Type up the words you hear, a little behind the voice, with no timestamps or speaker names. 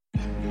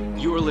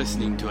You're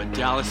listening to a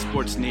Dallas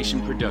Sports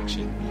Nation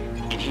production,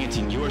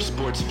 enhancing your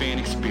sports fan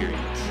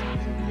experience.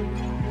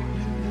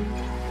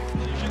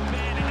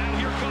 Man, and now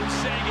here comes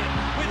Sagan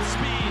with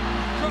speed.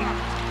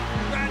 Croft,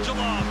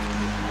 Radulov,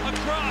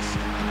 across.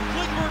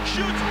 Klingberg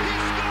shoots. He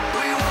scores!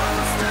 We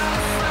won't stop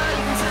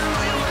fighting till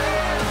we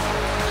win.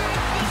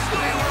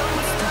 We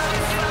won't stop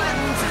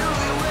fighting till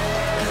we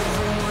win.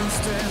 Everyone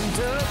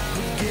stand up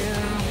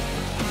again.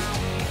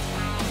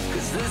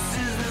 'Cause this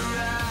is the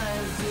rising.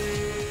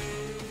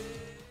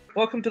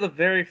 Welcome to the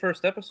very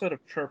first episode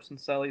of Chirps and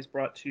Cellys,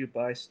 brought to you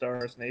by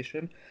Stars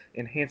Nation,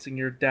 enhancing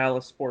your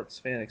Dallas sports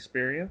fan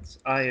experience.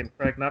 I am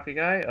Craig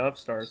Nakagai of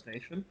Stars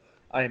Nation.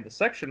 I am the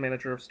section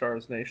manager of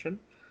Stars Nation.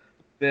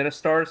 Been a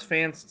Stars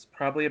fan since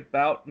probably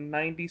about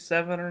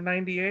 97 or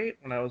 98,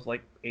 when I was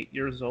like 8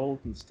 years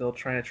old and still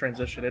trying to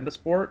transition into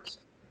sports.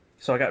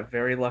 So I got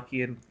very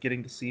lucky in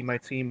getting to see my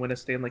team win a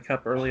Stanley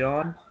Cup early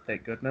on.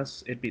 Thank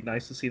goodness. It'd be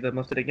nice to see them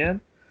lift it again.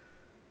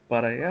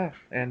 But yeah,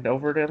 and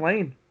over to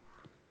Lane.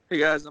 Hey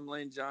guys, I'm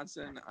Lane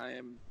Johnson. I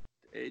am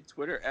a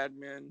Twitter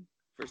admin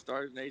for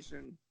Stars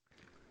Nation,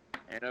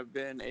 and I've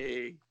been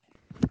a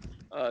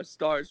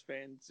Stars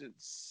fan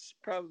since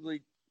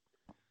probably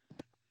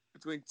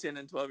between 10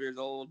 and 12 years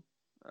old.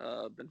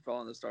 Been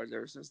following the Stars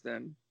ever since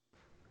then.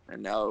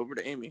 And now over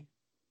to Amy.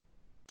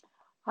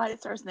 Hi,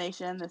 Stars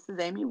Nation. This is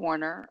Amy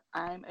Warner.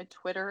 I'm a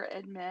Twitter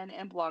admin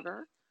and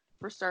blogger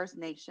for Stars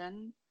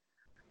Nation.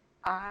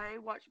 I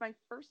watched my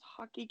first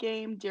hockey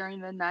game during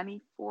the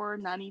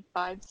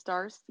 94-95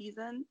 Stars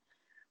season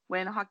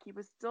when hockey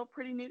was still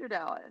pretty new to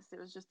Dallas. It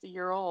was just a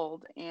year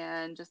old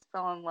and just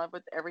fell in love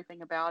with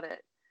everything about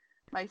it.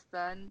 My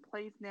son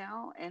plays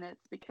now, and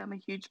it's become a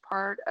huge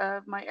part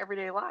of my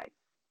everyday life,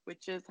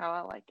 which is how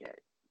I like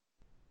it.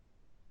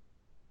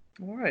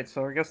 All right,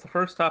 so I guess the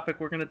first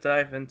topic we're going to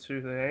dive into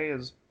today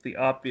is the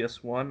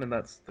obvious one, and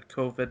that's the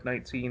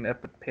COVID-19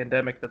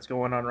 pandemic that's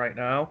going on right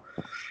now.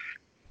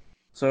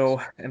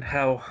 So, and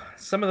how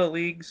some of the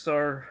leagues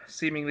are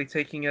seemingly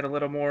taking it a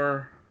little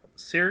more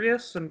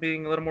serious and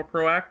being a little more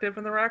proactive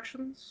in their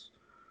actions,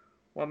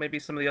 while maybe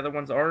some of the other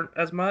ones aren't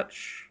as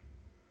much.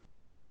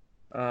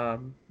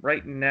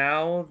 Right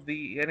now,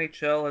 the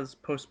NHL has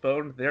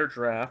postponed their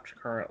draft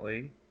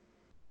currently.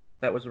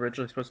 That was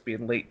originally supposed to be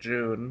in late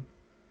June,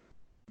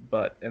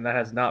 and that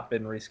has not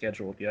been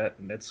rescheduled yet,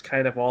 and it's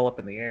kind of all up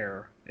in the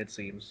air, it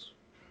seems.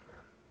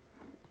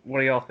 What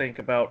do y'all think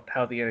about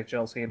how the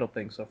NHL's handled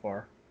things so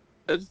far?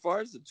 As far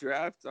as the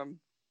draft,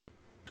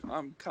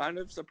 I'm kind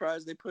of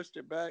surprised they pushed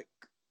it back,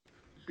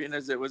 being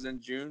as it was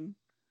in June.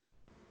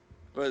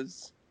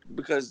 Because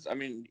I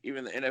mean,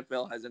 even the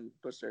NFL hasn't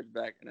pushed theirs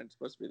back, and it's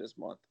supposed to be this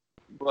month.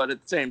 But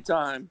at the same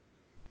time,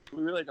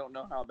 we really don't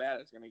know how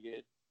bad it's going to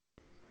get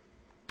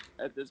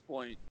at this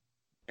point.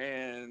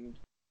 And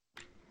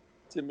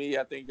to me,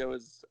 I think it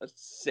was a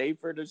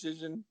safer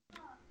decision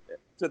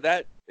to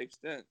that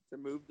extent to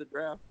move the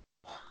draft.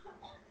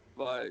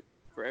 But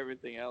for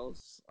everything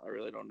else, I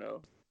really don't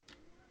know.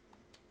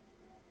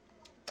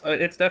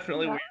 It's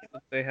definitely weird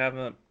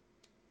that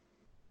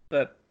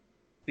that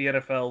the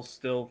NFL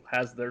still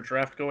has their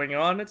draft going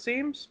on, it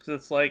seems. Because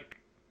it's like,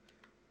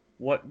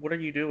 what are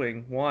you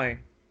doing? Why?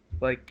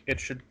 Like, it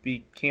should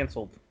be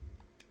canceled.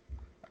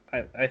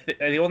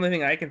 The only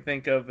thing I can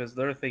think of is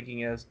their thinking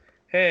is,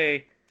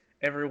 hey,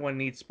 everyone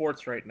needs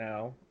sports right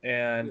now,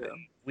 and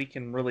we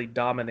can really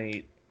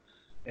dominate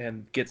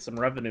and get some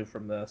revenue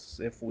from this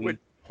if we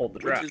hold the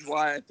draft. Which is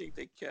why I think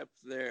they kept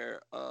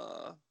their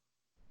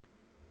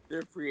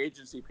free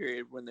agency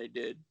period when they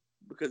did,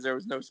 because there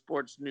was no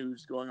sports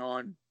news going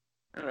on.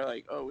 And they're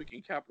like, oh, we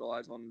can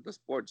capitalize on the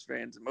sports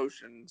fans'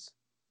 emotions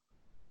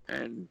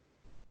and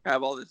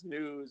have all this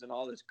news and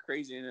all this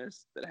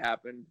craziness that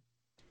happened.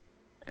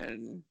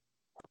 And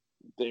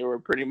they were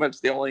pretty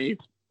much the only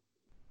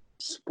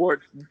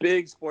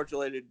big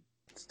sports-related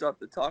stuff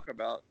to talk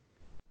about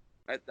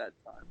at that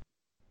time.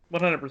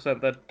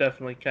 100%. That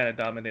definitely kind of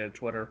dominated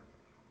Twitter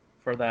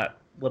for that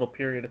little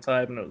period of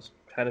time, and it was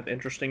kind of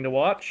interesting to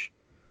watch.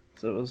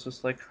 So it was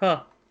just like,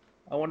 I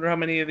wonder how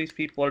many of these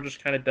people are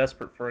just kind of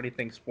desperate for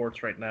anything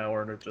sports right now,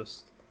 or they're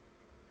just,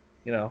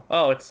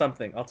 oh, it's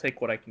something. I'll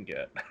take what I can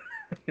get.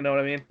 You know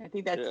what I mean? I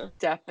think that's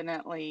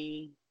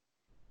definitely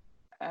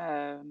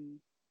a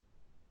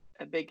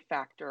big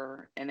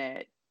factor in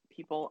it.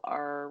 People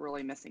are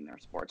really missing their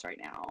sports right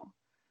now.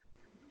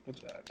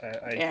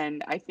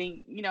 And I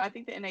think, I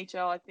think the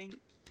NHL,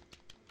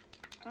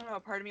 I don't know,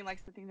 part of me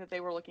likes to think that they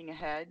were looking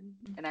ahead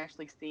and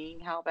actually seeing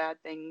how bad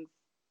things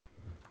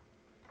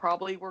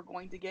probably were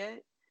going to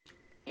get,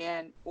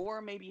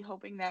 or maybe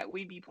hoping that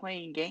we'd be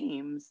playing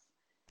games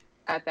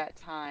at that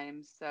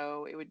time,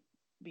 so it would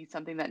be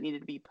something that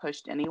needed to be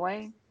pushed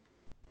anyway.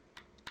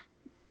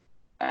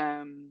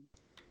 I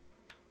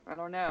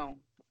don't know.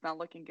 It's not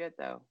looking good,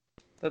 though.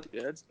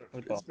 It's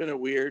been a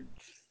weird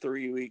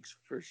 3 weeks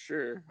for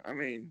sure. I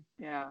mean,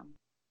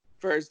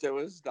 first it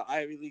was the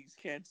Ivy Leagues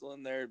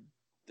canceling their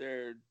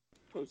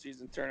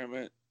postseason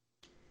tournament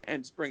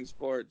and spring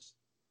sports,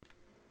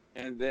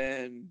 and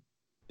then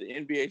the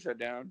NBA shut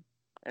down,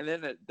 and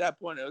then at that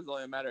point it was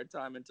only a matter of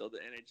time until the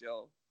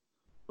NHL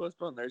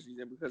postpone their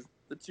season because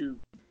the two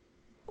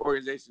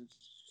organizations,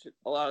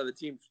 a lot of the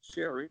teams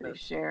share They arenas.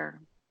 share.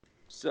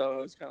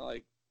 So it's kind of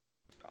like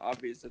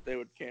obvious that they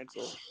would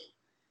cancel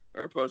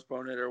or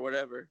postpone it or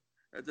whatever.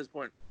 At this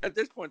point,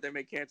 they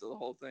may cancel the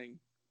whole thing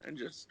and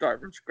just start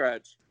from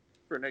scratch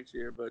for next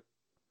year. But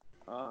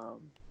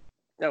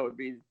that would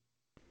be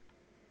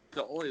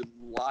the only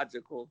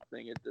logical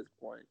thing at this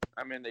point.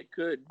 I mean, they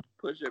could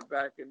push it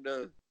back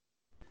into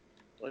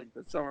like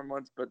the summer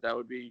months, but that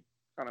would be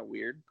kind of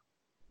weird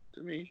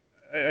to me.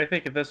 I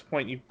think at this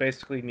point you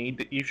basically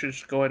you should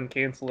just go ahead and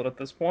cancel it at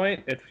this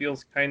point. It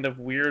feels kind of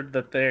weird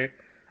that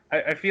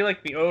I feel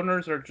like the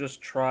owners are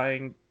just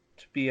trying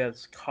to be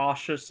as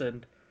cautious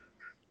and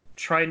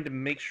trying to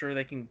make sure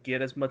they can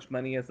get as much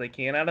money as they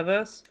can out of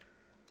this.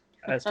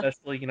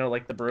 Especially,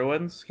 like the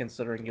Bruins,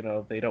 considering,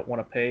 they don't want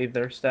to pay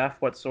their staff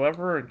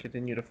whatsoever and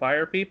continue to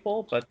fire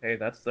people. But hey,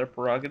 that's their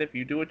prerogative.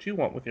 You do what you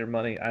want with your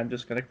money. I'm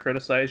just going to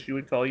criticize you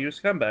and call you a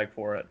scumbag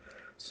for it.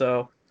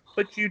 So,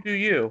 but you do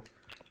you.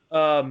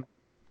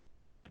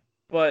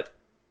 But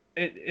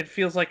it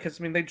feels like, because,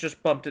 they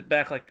just bumped it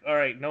back. Like, all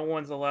right, no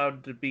one's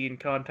allowed to be in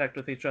contact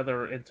with each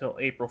other until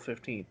April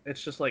 15th.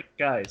 It's just like,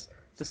 guys,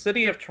 the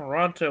city of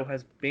Toronto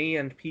has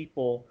banned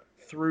people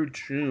through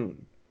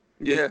June.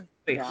 Yeah.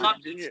 Yeah.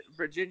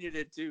 Virginia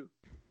did too.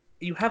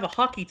 You have a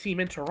hockey team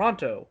in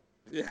Toronto.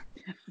 Yeah.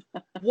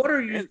 What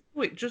are you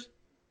doing? Just,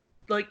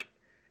 like,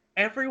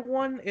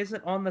 everyone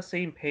isn't on the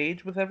same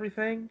page with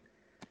everything,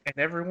 and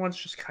everyone's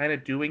just kind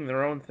of doing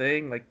their own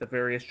thing. Like, the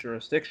various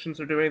jurisdictions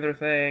are doing their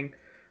thing.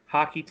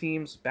 Hockey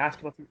teams,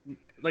 basketball,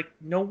 like,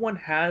 no one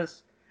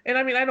has... And,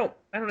 I don't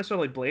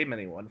necessarily blame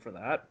anyone for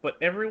that, but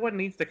everyone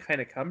needs to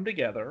kind of come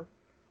together.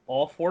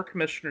 All four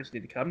commissioners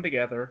need to come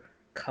together,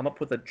 come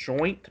up with a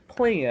joint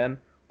plan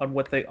on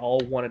what they all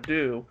want to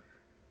do.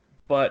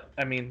 But,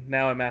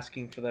 now I'm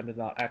asking for them to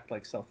not act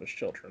like selfish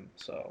children,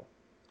 so...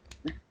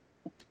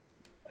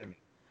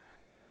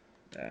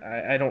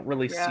 I don't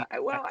really see... Yeah,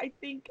 well, I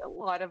think a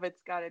lot of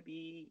it's got to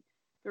be,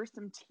 there's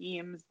some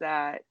teams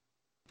that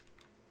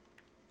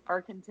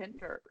are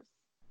contenders,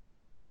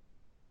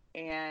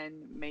 and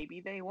maybe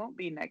they won't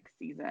be next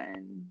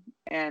season,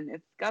 and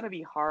it's got to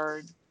be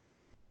hard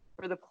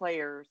for the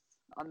players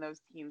on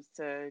those teams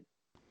to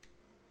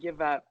give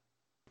up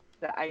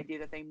the idea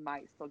that they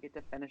might still get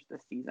to finish the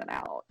season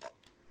out.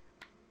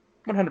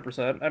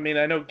 100%.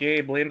 I know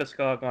Gabe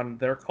Landeskog on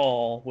their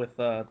call with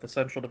the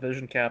Central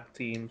Division Cap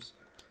teams,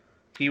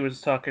 he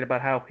was talking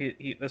about how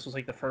he this was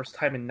like the first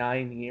time in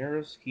 9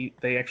 years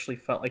they actually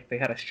felt like they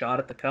had a shot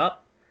at the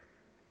cup.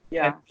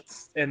 Yeah.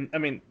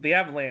 And the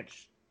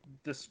Avalanche,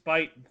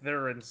 despite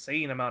their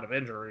insane amount of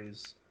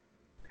injuries,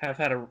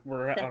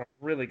 were on a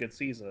really good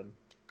season.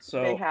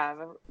 So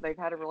they've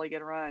had a really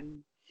good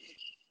run.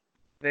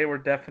 They were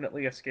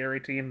definitely a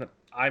scary team that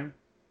I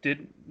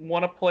didn't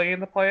want to play in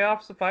the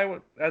playoffs if I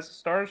would, as a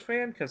Stars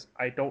fan, because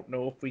I don't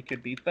know if we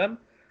could beat them.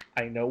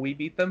 I know we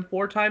beat them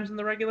 4 times in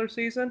the regular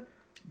season,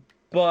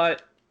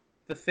 but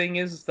the thing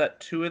is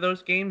that 2 of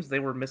those games they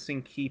were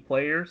missing key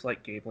players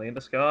like Gabe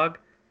Landeskog.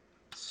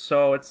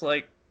 So it's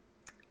like,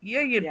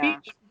 yeah, you beat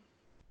them,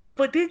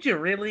 but did you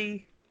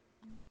really?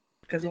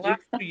 Because the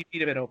last 2 you beat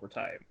them in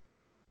overtime.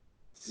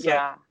 So,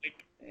 yeah.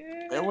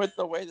 And with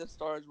the way the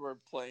Stars were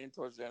playing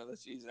towards the end of the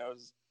season, it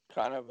was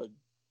kind of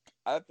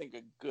I think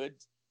a good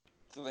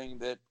thing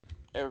that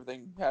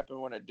everything happened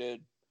when it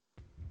did,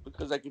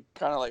 because they could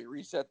kind of like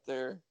reset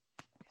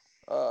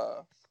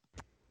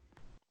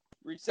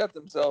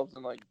themselves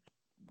and like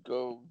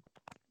go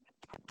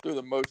through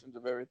the motions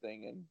of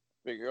everything and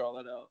figure all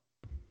that out.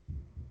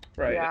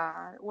 Right.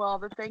 Yeah. Well,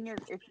 the thing is,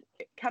 if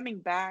coming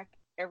back,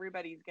 you're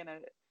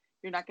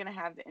not gonna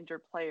have the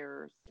injured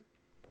players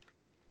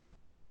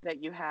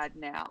that you had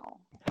now.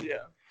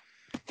 Yeah.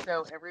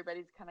 So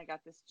everybody's kind of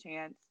got this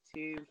chance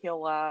to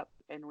heal up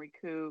and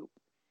recoup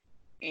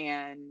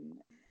and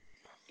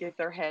get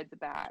their heads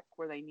back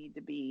where they need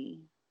to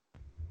be.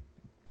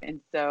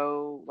 And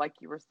so, like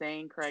you were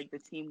saying, Craig, the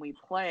team we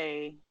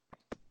play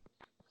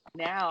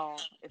now,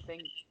 if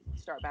things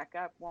start back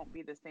up, won't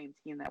be the same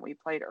team that we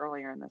played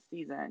earlier in the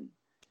season.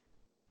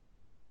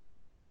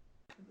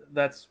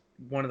 That's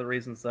one of the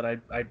reasons that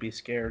I'd be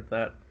scared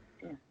that.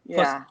 Yeah.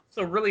 Plus, it's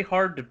so really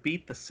hard to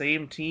beat the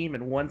same team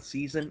in one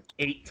season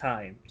 8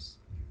 times.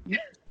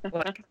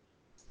 Like,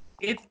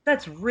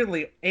 that's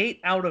really 8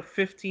 out of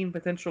 15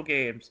 potential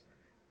games.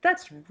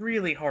 That's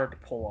really hard to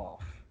pull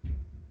off.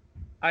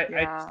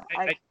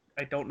 I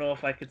don't know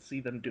if I could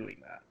see them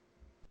doing that.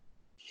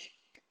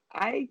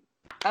 I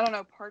don't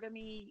know. Part of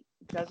me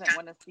doesn't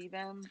want to see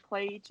them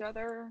play each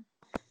other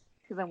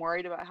because I'm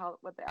worried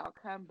about what the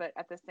outcome. But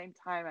at the same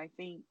time, I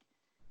think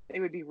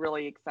they would be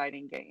really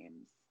exciting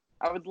games.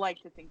 I would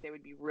like to think they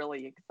would be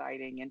really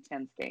exciting,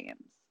 intense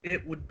games.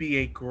 It would be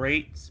a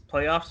great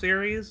playoff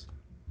series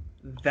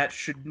that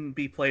shouldn't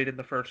be played in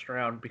the first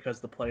round because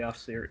the playoff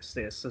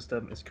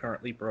system is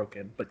currently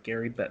broken. But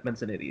Gary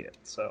Bettman's an idiot,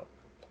 so.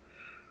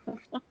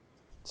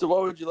 So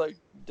what would you like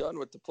done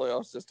with the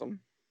playoff system?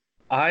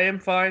 I am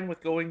fine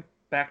with going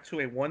back to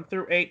a 1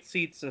 through 8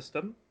 seed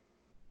system.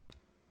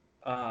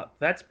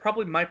 That's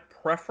probably my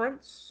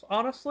preference,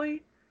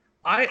 honestly.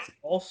 I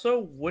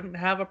also wouldn't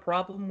have a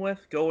problem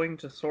with going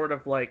to sort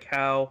of like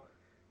how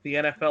the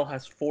NFL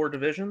has 4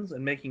 divisions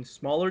and making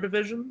smaller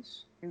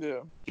divisions, Yeah.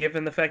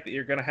 given the fact that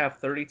you're going to have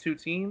 32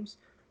 teams.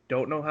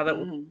 Don't know how that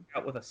would work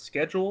out with a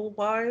schedule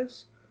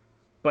wise,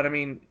 but I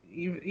mean,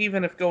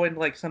 even if going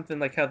like something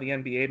like how the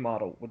NBA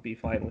model would be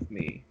fine with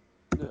me,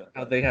 Yeah.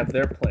 how they have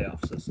their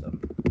playoff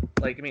system.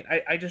 Like, I mean,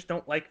 I just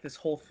don't like this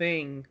whole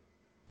thing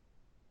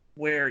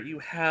where you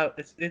have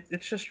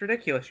it's just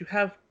ridiculous. You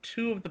have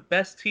 2 of the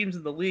best teams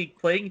in the league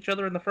playing each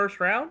other in the first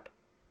round.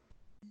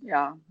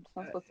 Yeah, it's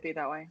not supposed to be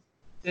that way.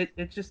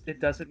 It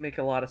doesn't make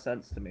a lot of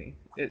sense to me.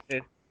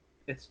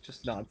 It's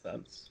just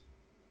nonsense.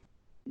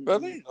 But I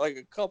think like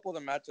a couple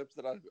of the matchups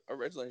that I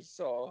originally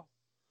saw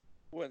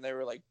when they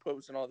were like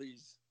posting all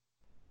these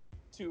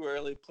too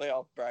early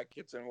playoff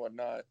brackets and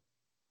whatnot,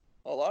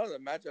 a lot of the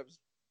matchups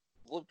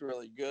looked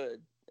really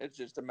good. It's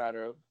just a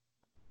matter of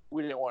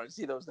we didn't want to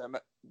see those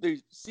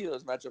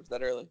matchups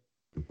that early.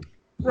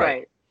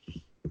 Right.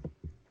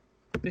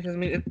 Because I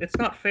mean, it's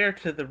not fair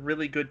to the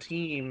really good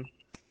team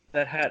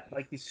that had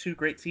like these 2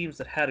 great teams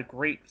that had a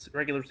great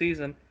regular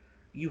season.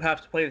 You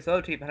have to play this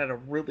other team that had a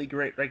really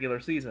great regular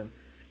season.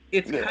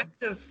 It's Yeah. kind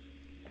of,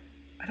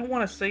 I don't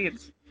want to say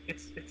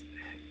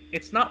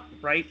it's not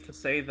right to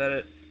say that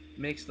it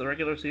makes the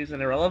regular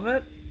season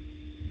irrelevant,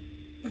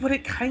 but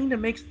it kind of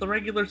makes the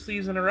regular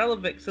season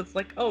irrelevant because it's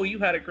like, oh, you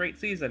had a great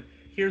season.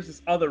 Here's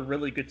this other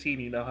really good team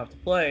you now have to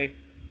play,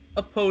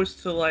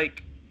 opposed to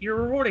like you're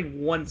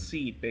rewarding 1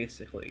 seed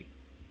basically.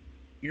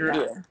 You're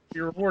Yeah.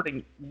 you're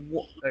rewarding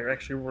or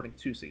actually rewarding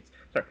 2 seeds.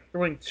 Sorry,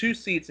 you're rewarding 2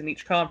 seeds in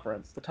each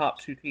conference, the top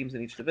 2 teams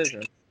in each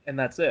division, and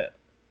that's it.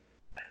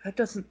 That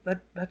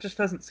just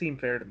doesn't seem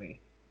fair to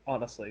me,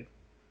 honestly.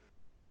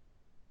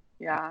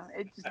 Yeah,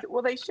 it just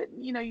well they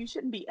shouldn't you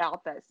shouldn't be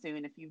out that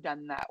soon if you've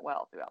done that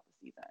well throughout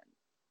the season.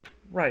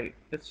 Right.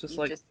 It's just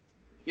like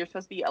You're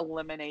supposed to be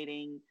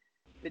eliminating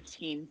the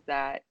teams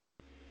that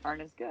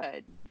aren't as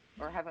good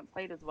or haven't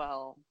played as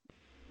well,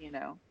 you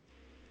know.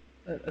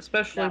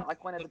 especially Not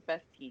like one of the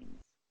best teams.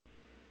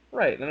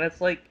 right, and it's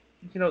like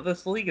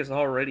this league is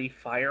already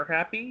fire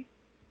happy,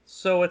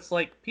 so it's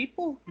like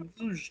people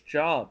lose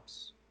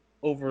jobs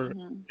over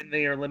when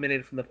they are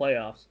eliminated from the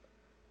playoffs.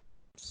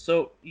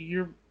 So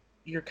you're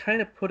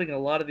kind of putting a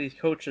lot of these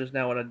coaches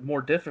now in a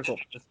more difficult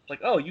position. It's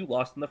like, oh, you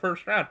lost in the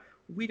first round.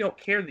 We don't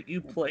care that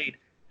you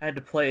had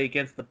to play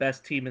against the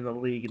best team in the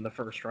league in the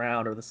first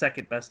round or the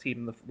second best team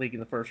in the league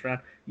in the first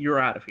round. You're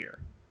out of here.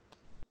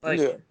 Like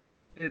Yeah.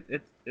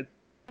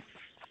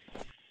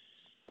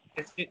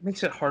 it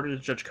makes it harder to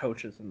judge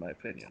coaches, in my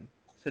opinion.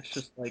 It's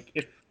just like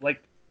if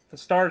like the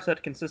Stars had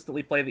to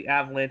consistently play the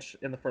Avalanche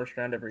in the first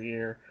round every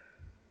year,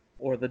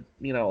 or the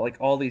like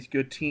all these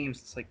good teams.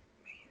 It's like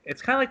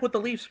it's kind of like what the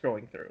Leafs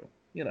going through.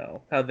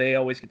 How they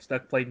always get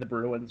stuck playing the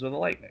Bruins or the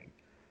Lightning.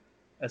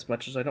 As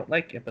much as I don't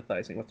like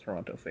empathizing with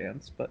Toronto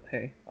fans, but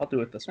hey, I'll do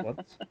it this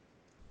once.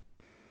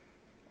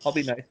 I'll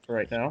be nice for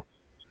right now.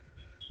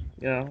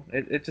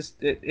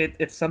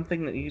 It's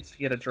something that needs to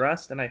get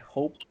addressed, and I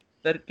hope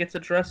that it gets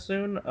addressed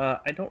soon.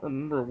 I don't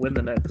remember when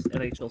the next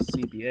NHL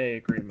CBA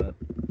agreement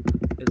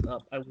is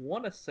up. I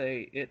want to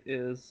say it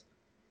is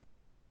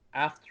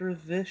after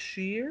this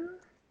year.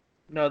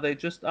 No, they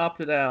just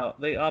opted out.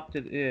 They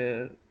opted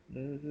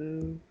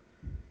in.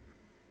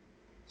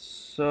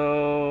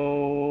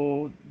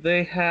 So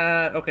they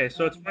had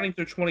so it's running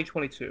through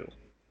 2022.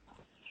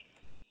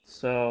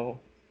 So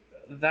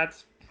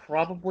that's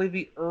probably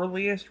the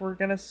earliest we're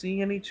gonna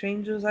see any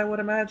changes, I would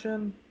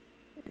imagine.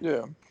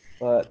 Yeah.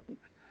 But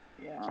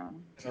yeah,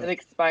 it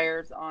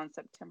expires on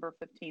September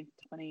 15th,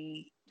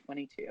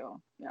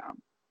 2022. Yeah.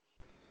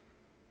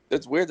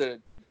 It's weird that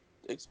it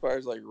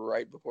expires like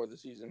right before the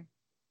season.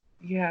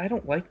 Yeah, I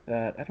don't like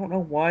that. I don't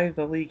know why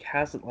the league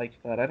hasn't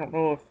liked that. I don't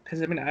know if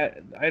because I mean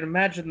I'd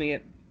imagine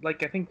I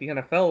think the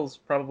NFL's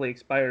probably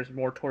expires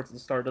more towards the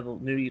start of the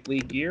new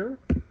league year.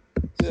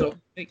 So it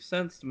makes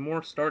sense to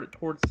more start it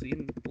towards the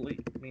end of the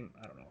league. I mean,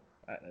 I don't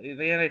know.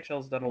 The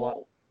NHL's done a lot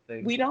of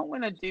things. We don't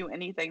want to do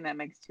anything that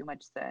makes too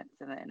much sense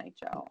in the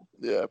NHL.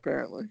 Yeah,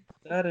 apparently.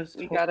 That is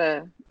we totally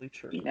gotta,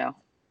 true.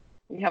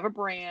 We have a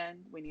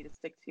brand. We need to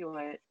stick to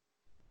it.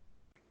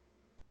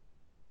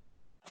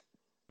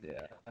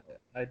 Yeah,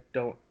 I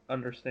don't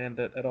understand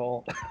it at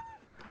all.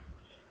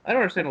 I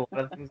don't understand a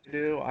lot of things they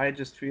do. I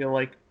just feel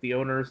like the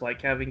owners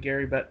like having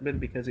Gary Bettman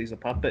because he's a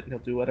puppet and he'll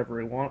do whatever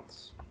he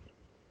wants,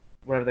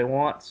 whatever they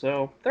want.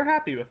 So they're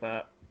happy with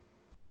that.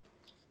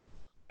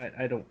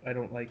 I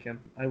don't like him.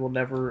 I will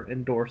never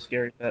endorse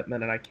Gary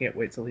Bettman, and I can't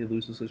wait till he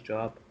loses his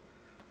job.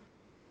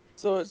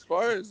 So as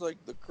far as like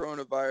the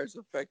coronavirus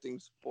affecting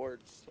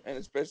sports and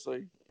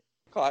especially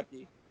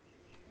hockey,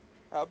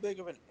 how big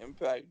of an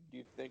impact do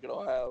you think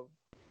it'll have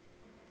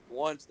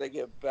once they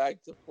get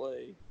back to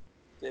play?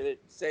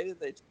 Say that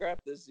they scrap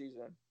this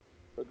season,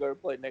 but go to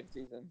play next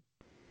season.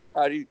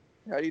 How do you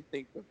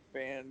think the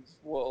fans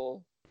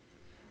will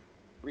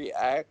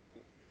react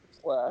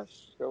 /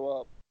 show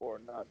up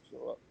or not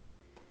show up?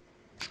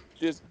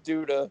 Just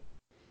due to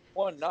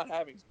one, not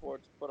having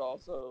sports, but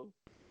also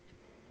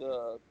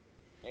the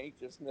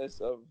anxiousness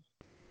of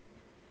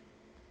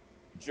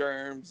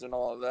germs and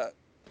all of that.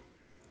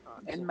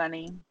 And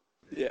money.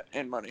 Yeah,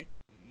 and money.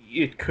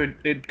 It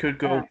could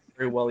go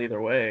very well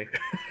either way.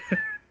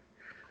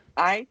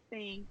 I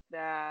think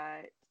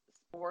that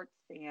sports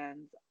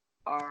fans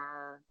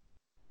are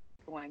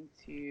going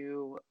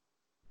to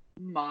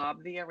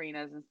mob the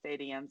arenas and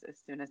stadiums as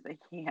soon as they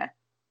can.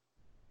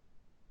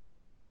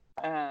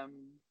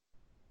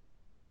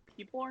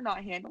 People are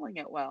not handling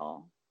it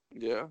well.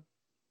 Yeah.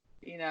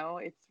 You know,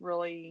 it's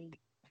really...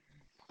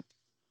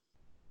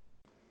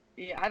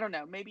 Yeah, I don't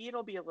know. Maybe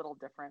it'll be a little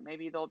different.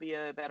 Maybe there'll be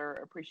a better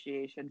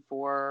appreciation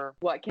for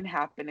what can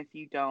happen if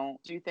you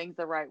don't do things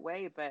the right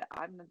way. But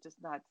I'm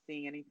just not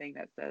seeing anything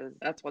that says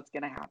that's what's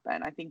going to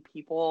happen. I think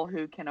people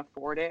who can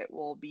afford it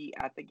will be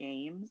at the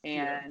games.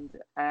 And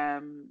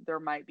there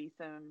might be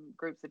some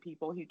groups of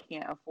people who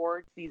can't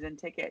afford season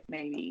ticket,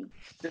 maybe,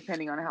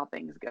 depending on how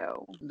things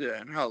go.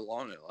 Yeah, and how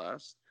long it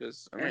lasts.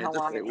 Because, I mean, how at this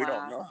long rate, it we don't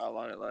lasts. know how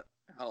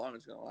long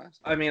it's going to last.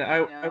 I mean,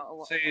 I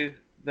would say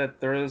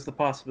that there is the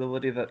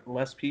possibility that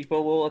less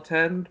people will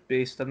attend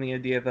based on the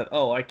idea that,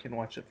 oh, I can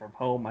watch it from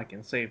home, I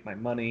can save my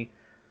money.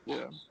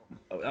 Yeah.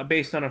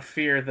 Based on a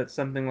fear that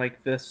something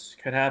like this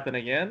could happen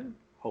again.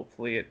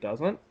 Hopefully it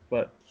doesn't,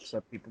 but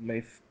some people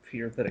may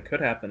fear that it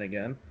could happen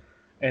again.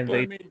 And But,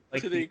 they I mean,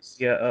 like to the the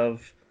idea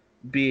of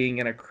being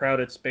in a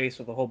crowded space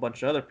with a whole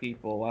bunch of other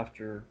people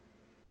after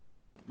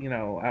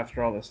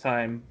all this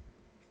time.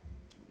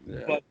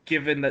 Yeah. But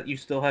given that you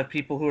still have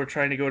people who are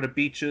trying to go to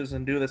beaches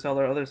and do this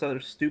other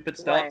stupid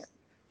stuff, Right.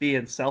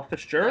 being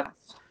selfish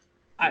jerks,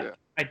 Yeah.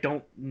 I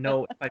don't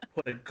know if I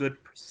put a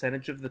good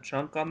percentage of the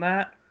chunk on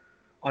that,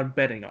 on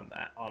betting on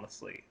that,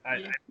 honestly.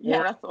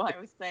 That's what I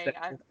was saying.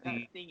 I'm not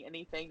definitely- seeing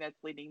anything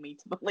that's leading me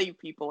to believe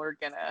people are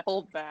going to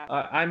hold back.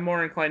 I'm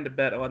more inclined to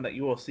bet on that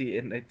you will see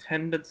an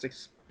attendance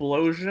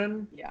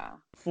explosion Yeah.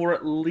 for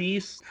at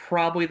least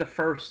probably the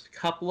first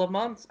couple of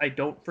months. I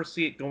don't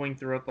foresee it going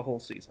throughout the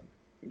whole season.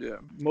 Yeah.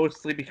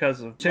 Mostly because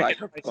of ticket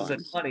Lack of prices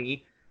and funds.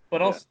 money, but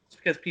Yeah. also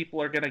because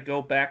people are going to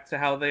go back to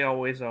how they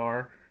always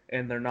are,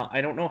 and they're not. I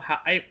don't know how.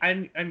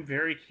 I'm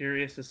very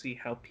curious to see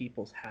how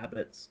people's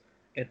habits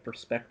and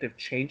perspective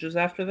changes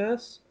after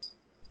this,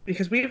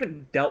 because we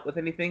haven't dealt with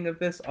anything of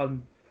this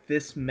on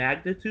this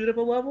magnitude of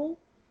a level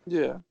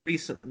Yeah.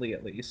 recently,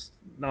 at least.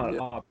 Not Yeah.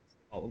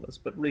 all of us,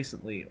 but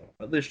recently,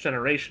 this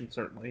generation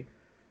certainly.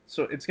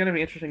 So it's going to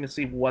be interesting to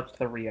see what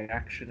the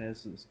reaction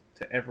is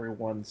to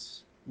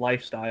everyone's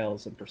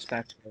lifestyles and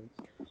perspectives.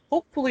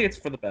 Hopefully it's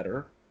for the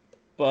better,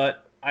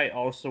 but I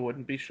also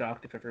wouldn't be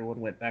shocked if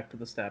everyone went back to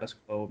the status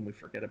quo and we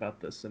forget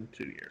about this in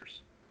 2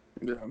 years.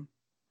 Yeah.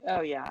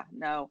 Oh, yeah.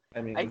 No.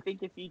 I mean, I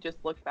think if you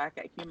just look back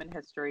at human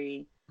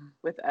history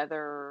with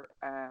other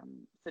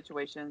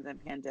situations and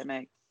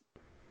pandemics,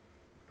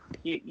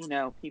 you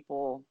know,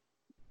 people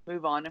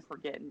move on and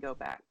forget and go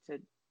back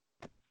to,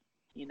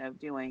 you know,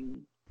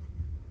 doing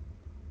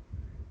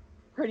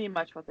pretty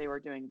much what they were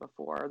doing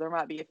before. There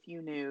might be a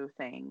few new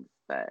things,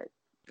 but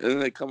And then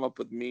they come up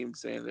with memes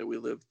saying that we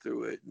lived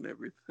through it and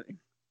everything.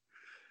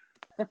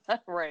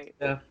 right.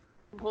 yeah.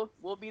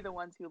 We'll be the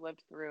ones who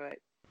lived through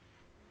it.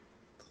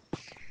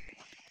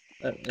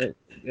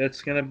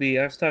 It's going to be.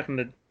 I was talking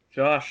to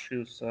Josh,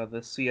 who's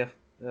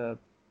the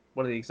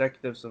one of the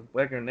executives of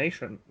Wenger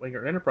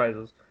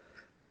Enterprises,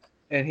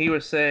 and he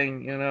was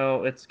saying, you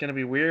know, it's going to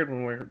be weird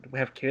when we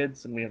have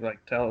kids and we have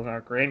like telling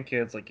our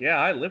grandkids, like, yeah,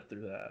 I lived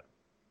through that.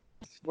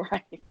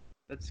 Right.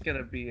 It's going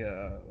to be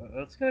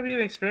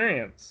an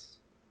experience.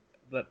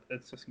 That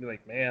it's just going to be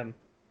like, man,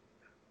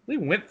 we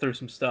went through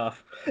some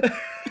stuff.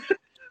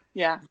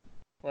 Yeah.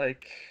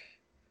 Like,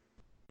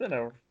 been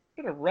a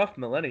rough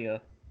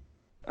millennia.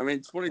 I mean,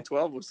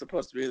 2012 was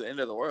supposed to be the end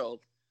of the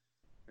world,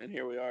 and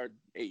here we are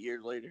 8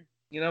 years later.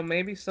 You know,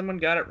 maybe someone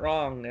got it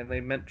wrong and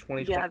they meant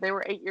 2020. Yeah, they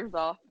were 8 years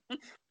off.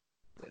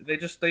 They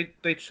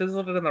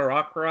chiseled it in the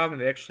rock and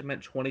they actually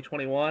meant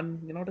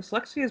 2021. You know,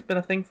 dyslexia has been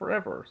a thing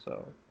forever,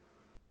 so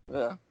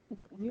Yeah.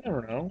 you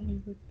never know.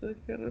 They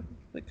could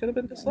have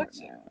been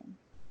dyslexia.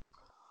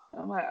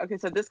 Oh my. Okay,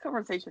 so this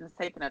conversation has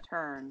taken a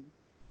turn.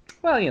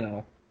 Well, you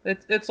know,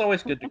 it's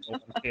always good to go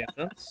on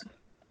tangents.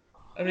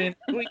 I mean,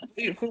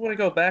 if we want to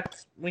go back,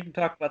 we can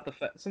talk about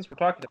since we're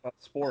talking about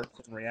sports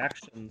and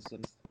reactions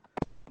and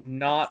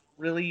not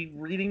really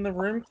reading the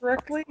room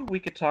correctly, we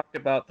could talk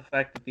about the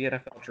fact that the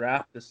NFL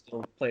draft is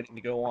still planning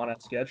to go on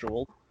as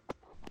scheduled,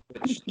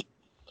 which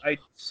I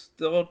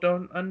still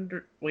don't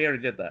We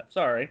already did that.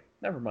 Sorry.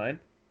 Never mind.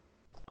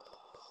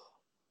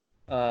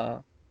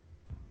 WNBA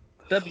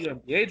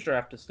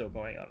draft is still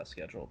going on as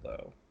scheduled,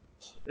 though.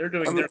 They're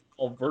doing theirs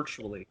all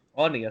virtually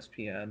on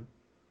ESPN,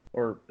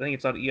 or I think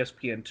it's on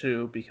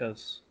ESPN2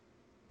 because,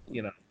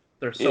 you know,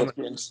 there's so much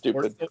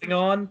stupid going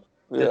on.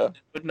 Yeah. That they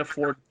couldn't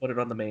afford to put it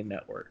on the main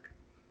network.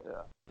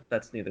 Yeah.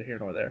 That's neither here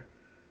nor there.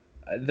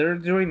 They're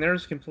doing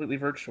theirs completely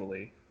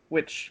virtually,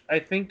 which I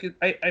think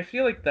I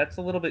feel like that's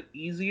a little bit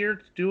easier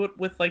to do it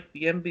with like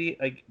the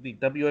NBA, like the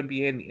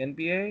WNBA and the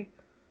NBA,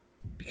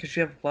 because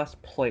you have less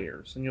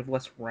players and you have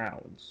less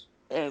rounds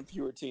And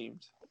fewer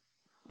teams.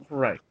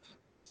 right.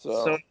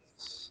 So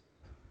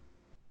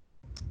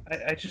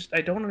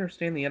I don't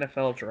understand the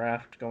NFL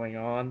draft going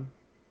on.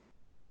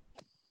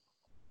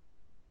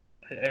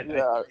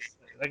 Yeah,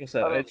 Like I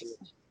said, I don't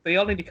they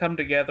all need to come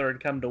together and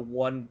come to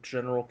one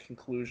general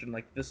conclusion.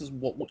 Like, this is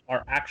what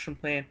our action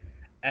plan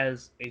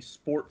as a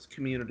sports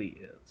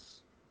community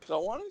is. So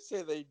I want to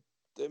say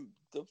the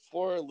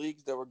four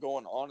leagues that were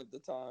going on at the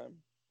time,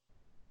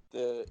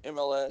 the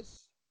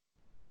MLS,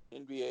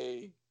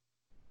 NBA,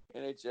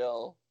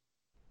 NHL,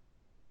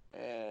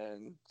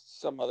 and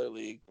some other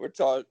league,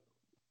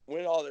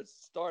 when all this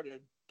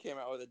started, came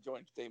out with a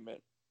joint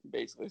statement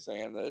basically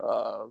saying that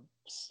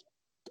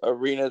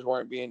arenas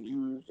weren't being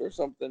used or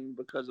something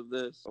because of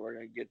this. So we're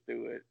gonna get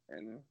through it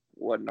and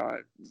whatnot.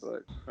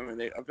 But I mean,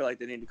 I feel like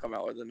they need to come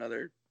out with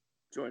another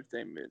joint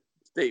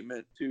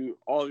statement to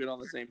all get on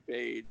the same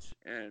page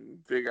and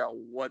figure out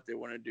what they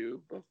want to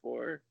do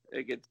before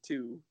it gets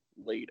too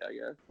late, I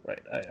guess.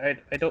 Right.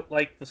 I don't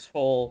like this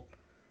whole,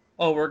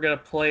 oh, we're going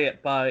to play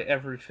it by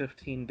every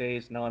 15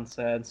 days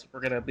nonsense.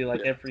 We're going to be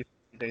like every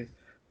 15 days.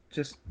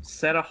 Just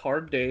set a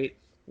hard date.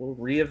 We'll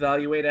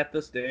reevaluate at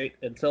this date.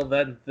 Until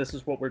then, this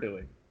is what we're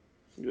doing.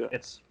 Yeah.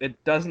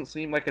 It doesn't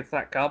seem like it's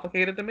that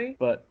complicated to me,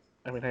 but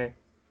I mean, hey,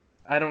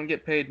 I don't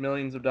get paid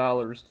millions of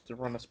dollars to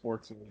run a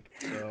sports league,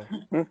 so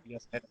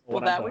yes, I know Well,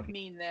 what I'm that would talking.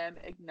 mean them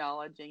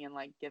acknowledging and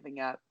like giving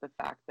up the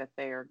fact that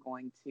they are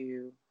going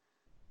to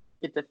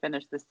get to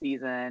finish the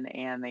season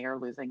and they are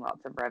losing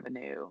lots of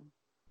revenue.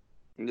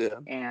 Yeah.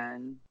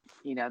 And,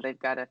 they've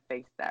got to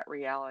face that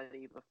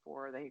reality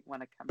before they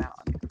want to come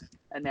out and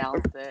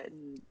announce it.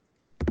 And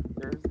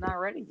they're just not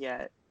ready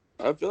yet.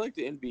 I feel like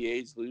the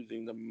NBA is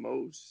losing the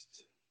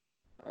most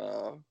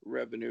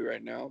revenue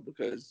right now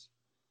because,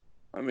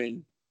 I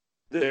mean,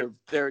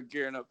 they're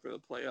gearing up for the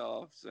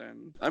playoffs,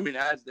 and I mean,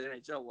 as the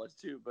NHL was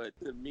too. But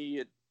to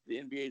me, the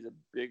NBA is a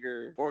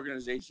bigger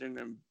organization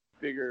and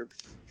bigger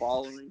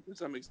following to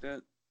some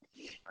extent,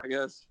 I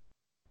guess.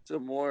 So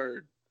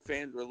more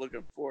fans were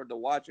looking forward to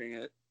watching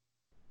it,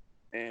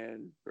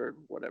 and for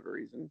whatever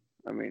reason,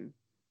 I mean,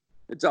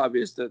 it's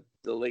obvious that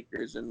the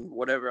Lakers and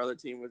whatever other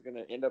team was going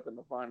to end up in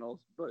the finals,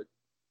 but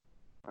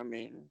I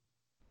mean,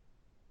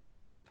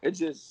 it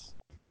just,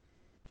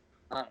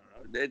 I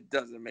don't know, it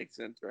doesn't make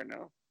sense right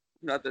now.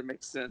 Nothing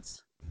makes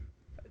sense.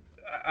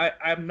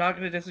 I'm not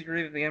going to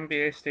disagree that the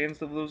NBA stands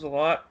to lose a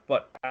lot,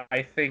 but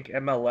I think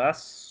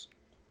MLS,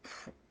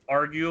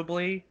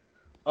 arguably,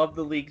 of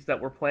the leagues that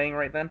were playing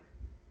right then,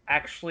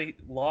 actually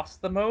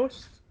lost the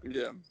most.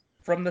 Yeah.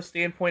 From the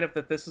standpoint of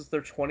that this is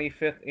their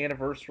 25th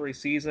anniversary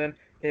season,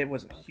 it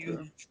was a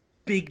huge,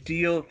 big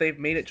deal that they've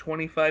made it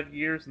 25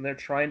 years and they're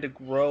trying to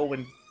grow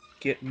and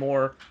get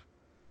more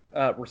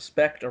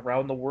respect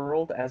around the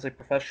world as a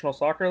professional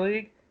soccer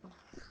league.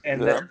 And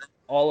then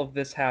all of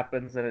this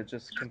happens and it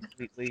just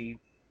completely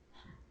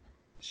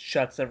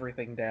shuts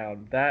everything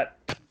down. That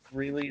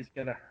really is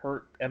going to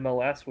hurt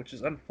MLS, which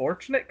is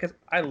unfortunate because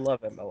I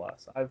love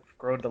MLS. I've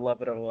grown to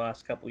love it over the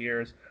last couple of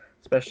years,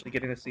 especially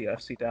getting to see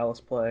FC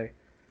Dallas play.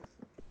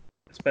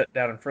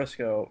 Down in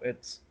Frisco.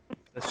 It's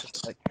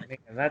just like, man,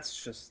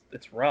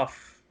 it's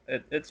rough.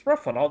 It's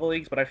rough on all the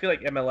leagues, but I feel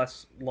like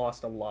MLS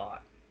lost a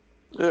lot.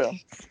 Yeah.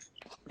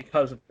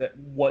 Because of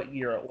what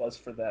year it was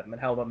for them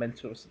and how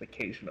momentous an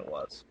occasion it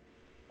was.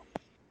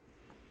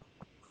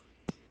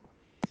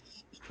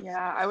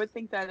 Yeah, I would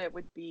think that it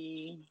would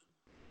be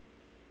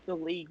the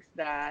leagues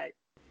that,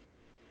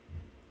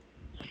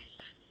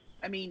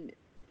 I mean,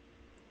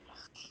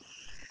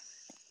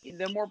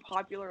 the more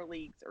popular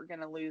leagues are going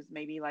to lose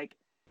maybe like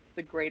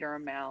the greater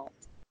amount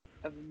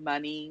of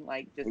money,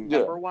 like just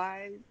number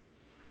wise,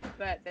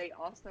 but they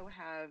also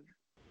have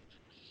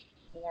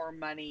more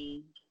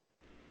money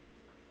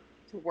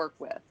to work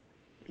with.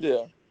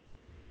 Yeah.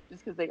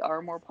 Just because they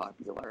are more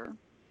popular.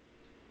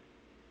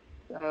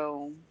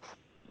 So,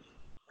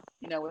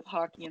 with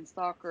hockey and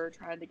soccer,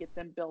 trying to get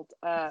them built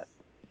up,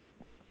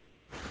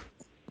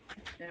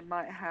 it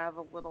might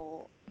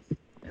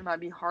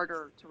be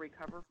harder to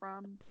recover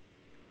from.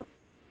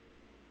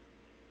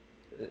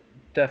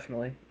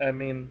 Definitely. I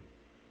mean,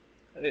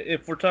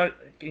 if we're talking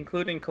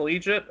including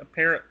collegiate,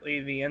 apparently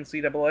the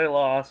NCAA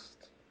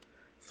lost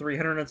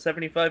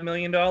 $375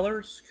 million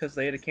because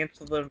they had to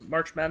cancel the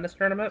March Madness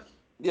tournament.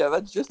 Yeah,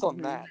 that's just on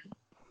that.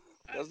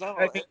 That's not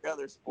on every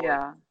other sport.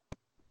 Yeah.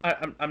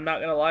 I'm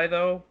not gonna lie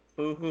though,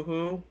 boo hoo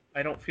hoo.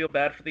 I don't feel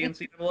bad for the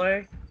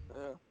NCAA.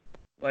 Yeah.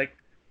 Like,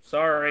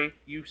 sorry,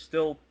 you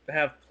still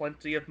have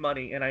plenty of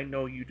money, and I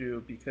know you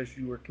do because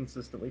you are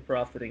consistently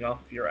profiting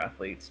off of your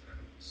athletes.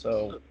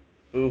 So,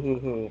 boo hoo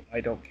hoo.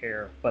 I don't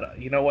care. But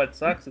you know what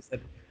sucks is that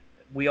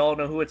we all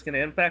know who it's going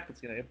to impact.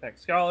 It's going to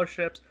impact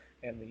scholarships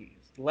and the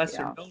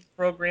lesser known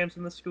programs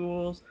in the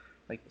schools,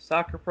 like the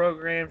soccer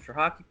programs or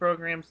hockey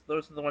programs.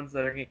 Those are the ones that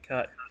are going to get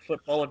cut.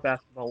 Football and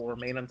basketball will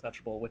remain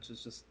untouchable, which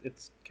is just,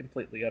 it's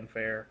completely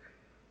unfair.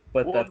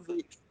 But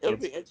it'll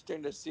be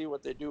interesting to see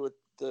what they do with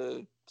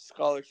the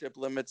scholarship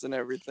limits and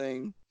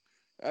everything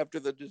after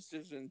the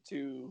decision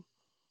to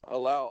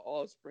allow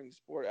all spring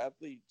sport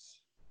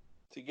athletes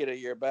to get a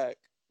year back.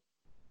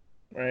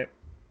 Right.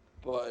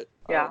 But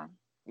yeah,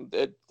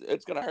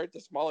 it's going to hurt the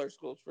smaller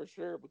schools for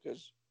sure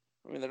because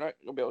I mean, they're not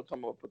gonna be able to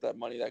come up with that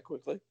money that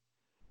quickly.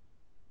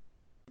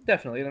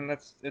 Definitely, and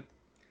that's it.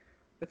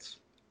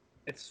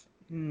 It's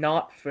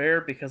not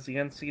fair because the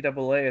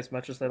NCAA, as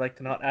much as they like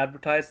to not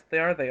advertise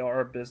that they are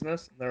a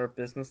business. They're a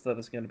business that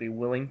is going to be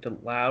willing to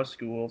allow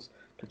schools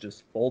to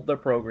just fold their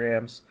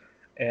programs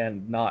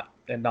and not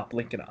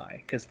blink an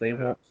eye because they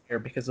won't care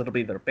because it'll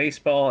be their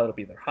baseball, it'll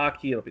be their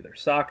hockey, it'll be their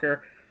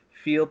soccer,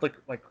 field like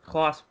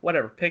lacrosse,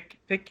 whatever.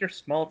 Pick your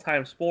small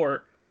time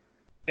sport,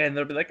 and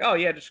they'll be like, oh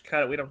yeah, just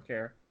cut it. We don't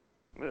care.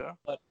 Yeah.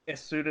 But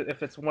as soon as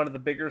if it's one of the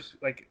bigger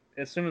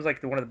as soon as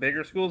one of the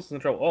bigger schools is in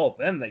trouble, oh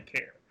then they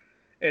care.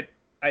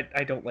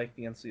 I don't like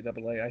the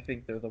NCAA. I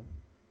think they're the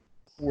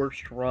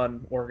worst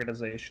run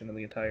organization in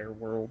the entire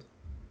world.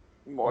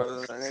 More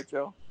than the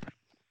NHL.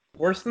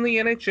 Worse than the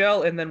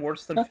NHL, and then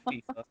worse than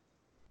FIFA.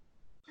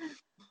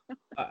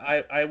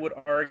 I would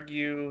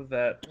argue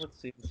that let's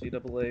see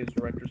NCAA's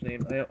director's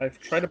name. I've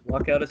tried to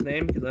block out his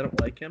name because I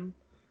don't like him.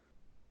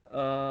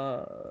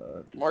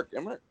 Mark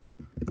Emmert.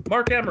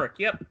 Mark Emmert.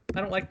 Yep, I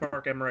don't like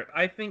Mark Emmert.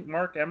 I think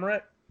Mark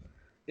Emmert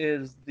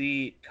is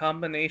the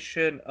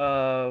combination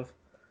of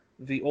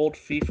the old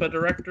FIFA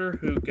director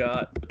who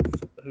got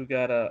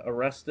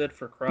arrested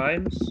for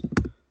crimes,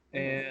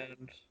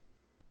 and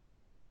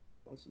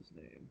what's his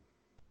name?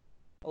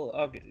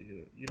 I'll get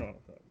you. You know what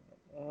I'm talking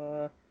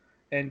about.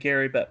 And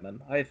Gary Bettman.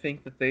 I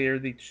think that they are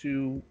the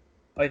two.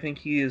 I think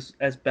he is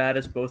as bad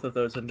as both of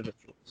those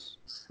individuals.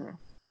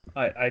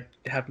 I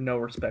have no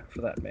respect for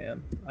that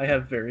man. I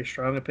have very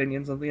strong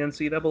opinions on the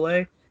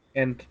NCAA,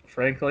 and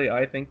frankly,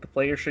 I think the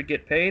players should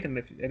get paid. And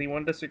if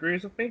anyone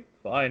disagrees with me,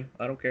 fine.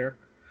 I don't care.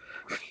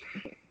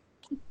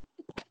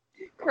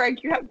 Craig,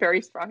 you have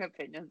very strong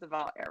opinions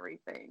about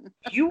everything.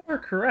 You are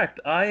correct.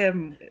 I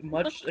am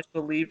much a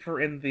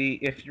believer in the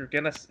if you're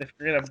gonna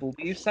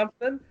believe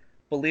something,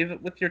 believe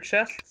it with your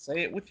chest,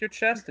 say it with your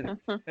chest, and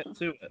commit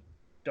to it.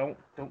 Don't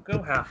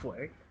go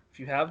halfway. If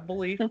you have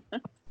belief,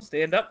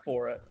 stand up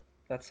for it.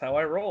 That's how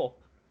I roll.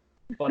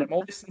 But I'm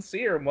always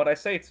sincere in what I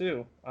say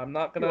too. I'm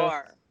not gonna. You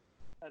are.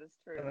 That is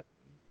true.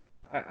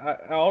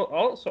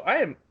 I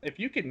am. If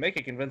you can make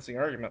a convincing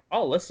argument,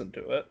 I'll listen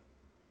to it.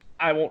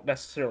 I won't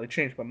necessarily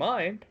change my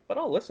mind, but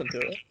I'll listen to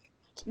it.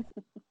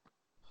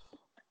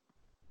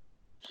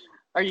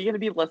 Are you going to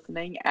be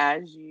listening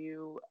as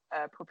you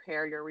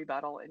prepare your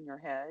rebuttal in your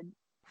head?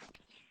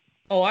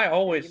 Oh, I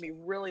always. You're going to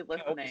be really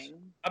listening.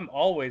 I'm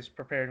always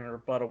preparing a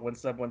rebuttal when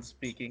someone's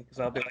speaking because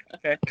I'll be like,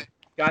 okay,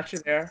 got you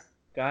there.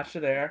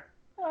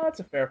 Oh, that's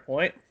a fair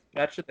point.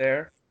 Got you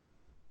there.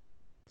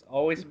 It's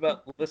always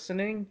about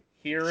listening,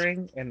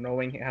 hearing, and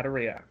knowing how to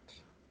react.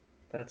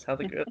 That's how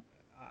the good.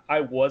 I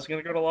was going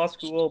to go to law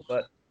school,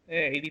 but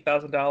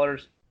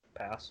 $80,000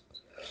 pass.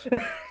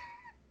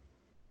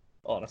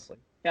 Honestly.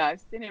 Yeah,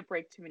 I've seen it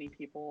break too many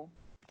people.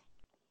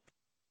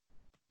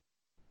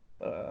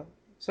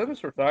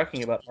 Since we're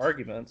talking about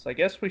arguments, I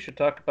guess we should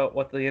talk about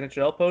what the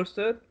NHL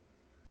posted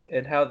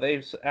and how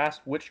they've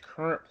asked which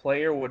current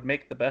player would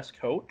make the best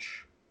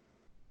coach.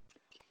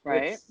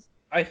 Right.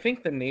 I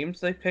think the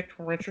names they picked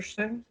were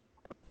interesting.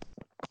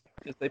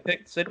 Because they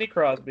picked Sidney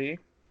Crosby,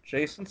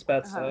 Jason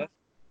Spezza,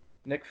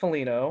 Nick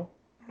Foligno,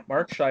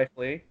 Mark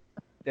Scheifele,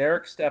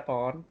 Derek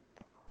Stepan,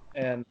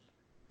 and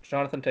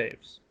Jonathan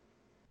Taves.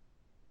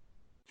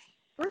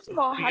 First of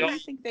all, how do you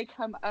think they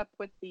come up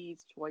with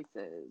these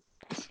choices?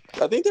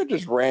 I think they're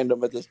just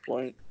random at this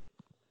point.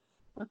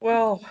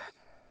 Well,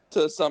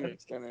 to some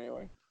extent,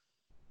 anyway.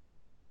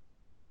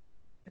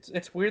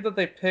 It's weird that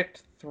they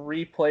picked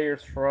 3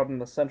 players from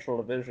the Central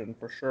Division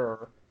for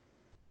sure.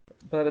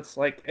 But it's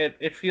like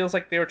it feels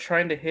like they were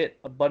trying to hit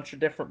a bunch of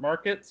different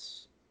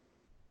markets,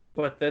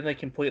 but then they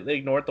completely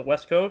ignored the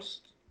West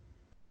Coast.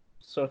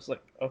 So it's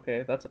like,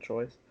 okay, that's a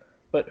choice.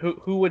 But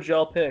who would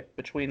y'all pick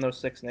between those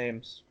 6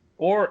 names?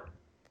 Or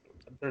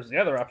there's the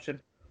other option.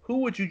 Who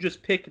would you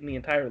just pick in the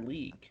entire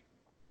league?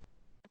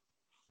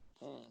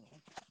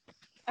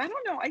 I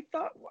don't know. I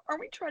thought, are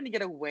we trying to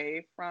get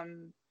away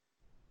from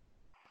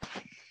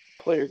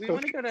player? We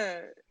want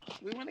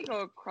to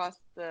go across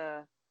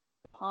the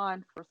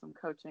pond for some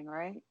coaching,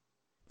 right?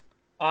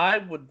 I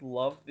would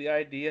love the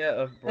idea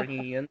of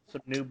bringing in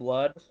some new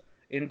blood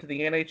into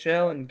the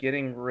NHL and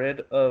getting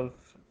rid of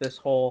this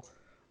whole,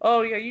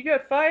 oh yeah, you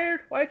got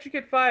fired? Why'd you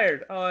get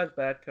fired? Oh, that's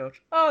bad,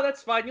 coach. Oh,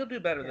 that's fine. You'll do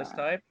better this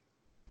time.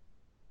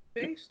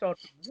 Based on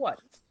what?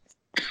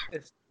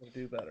 It's going to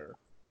do better.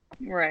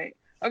 Right.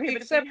 Okay,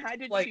 but then how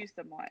did you choose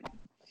someone?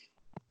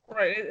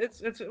 Right.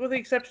 It's with the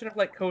exception of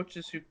like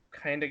coaches who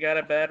kind of got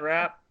a bad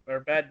rap or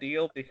a bad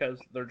deal because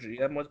their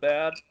GM was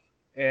bad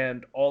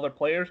and all their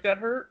players got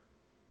hurt.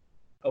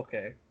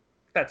 Okay,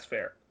 that's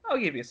fair. I'll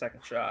give you a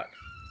second shot.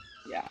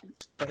 Yeah.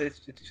 But it's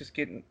just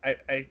getting.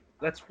 I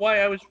that's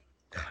why I was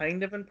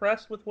kind of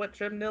impressed with what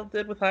Jim Nill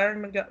did with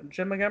hiring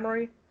Jim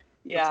Montgomery.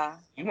 Yeah.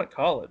 You went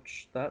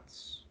college.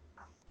 That's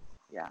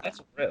a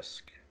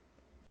risk.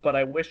 But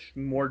I wish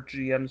more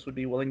GMs would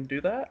be willing to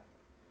do that.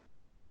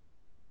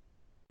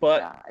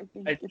 But I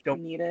think I it's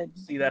don't needed.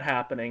 see that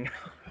happening.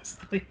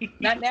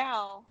 Not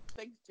now.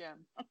 Thanks,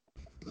 Jim.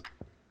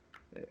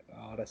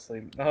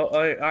 Honestly,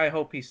 I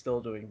hope he's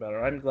still doing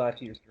better. I'm glad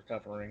he's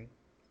recovering,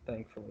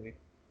 thankfully.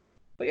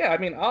 But yeah, I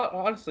mean,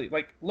 honestly,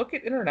 like, look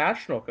at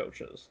international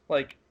coaches,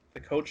 like the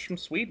coach from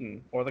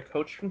Sweden or the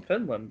coach from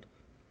Finland,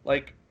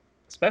 like,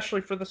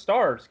 especially for the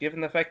Stars,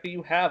 given the fact that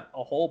you have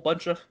a whole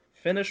bunch of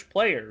Finnish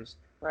players.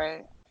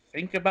 Right.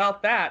 Think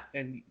about that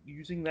and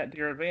using that to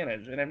your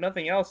advantage. And if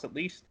nothing else, at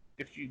least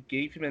if you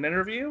gave him an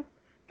interview,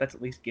 that's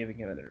at least giving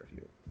him an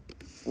interview.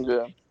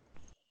 Yeah.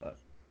 But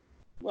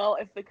Well,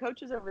 if the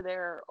coaches over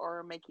there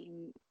are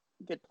making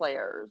good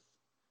players,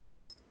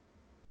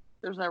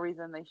 there's no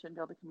reason they shouldn't be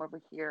able to come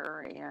over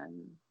here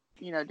and,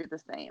 do the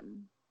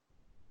same.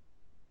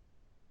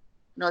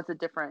 No, it's a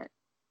different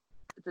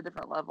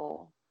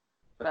level,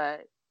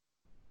 but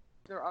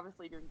they're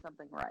obviously doing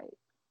something right.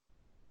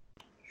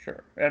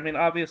 sure. I mean,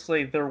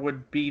 obviously, there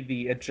would be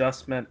the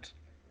adjustment,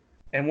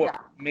 and what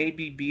Yeah.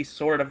 maybe be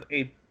sort of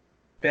a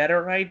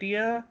better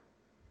idea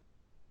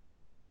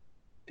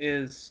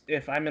is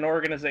if I'm an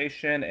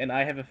organization and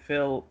I have a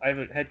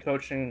head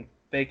coaching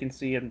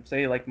vacancy and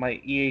say like my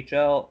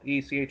ECHL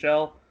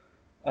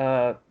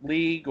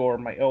league or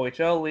my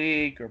OHL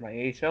league or my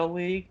AHL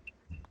league,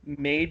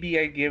 maybe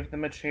I give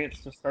them a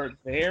chance to start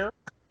there,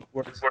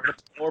 where it's a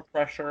bit more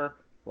pressure,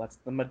 lets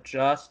them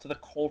adjust to the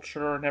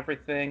culture and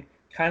everything.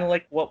 Kind of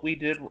like what we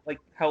did, like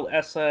how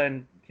Essa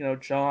and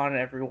John and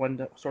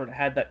everyone sort of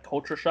had that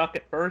culture shock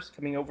at first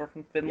coming over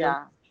from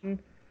Finland Yeah.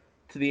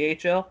 to the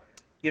AHL.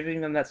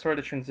 Giving them that sort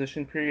of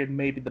transition period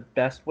may be the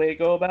best way to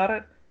go about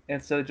it,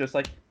 instead of just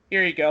like,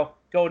 here you go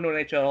into an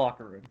AHL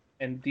locker room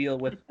and deal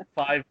with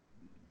five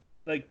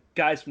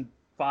guys from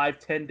 5,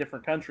 10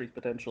 different countries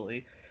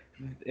potentially,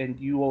 and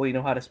you only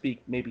know how to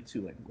speak maybe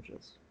 2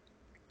 languages.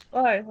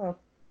 Well,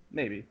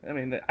 maybe. I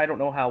mean, I don't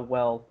know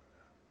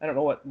I don't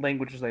know what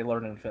languages they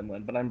learn in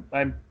Finland, but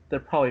they're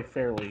probably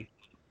fairly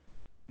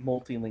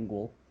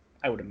multilingual,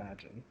 I would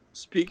imagine.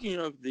 Speaking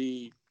of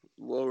the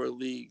lower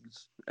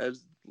leagues,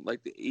 as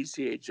like the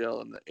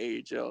ECHL and the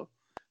AHL,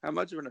 how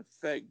much of an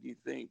effect do you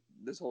think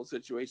this whole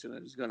situation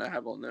is going to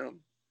have on them?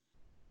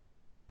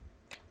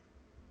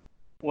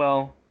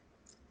 Well,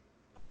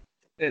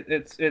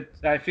 it's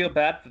I feel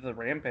bad for the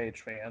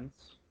Rampage fans.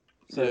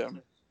 So Yeah.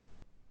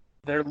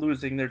 they're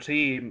losing their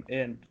team,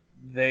 and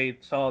they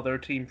saw their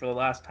team for the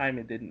last time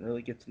and didn't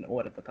really get to know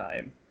it at the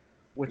time,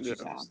 which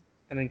is Yeah.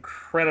 an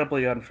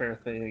incredibly unfair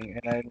thing,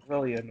 and I'm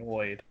really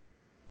annoyed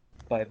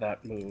by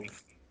that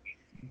move.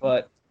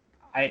 But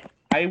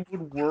I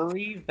would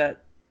worry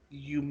that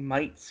you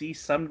might see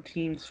some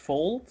teams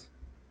fold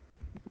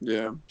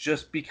Yeah.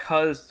 just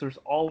because there's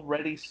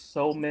already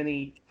so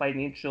many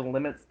financial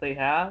limits they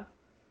have.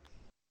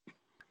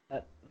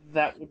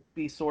 That would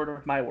be sort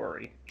of my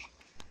worry.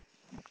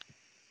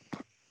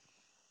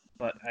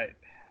 But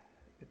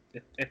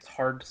it's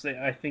hard to say.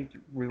 I think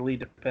it really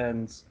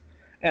depends.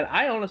 And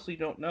I honestly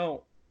don't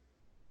know.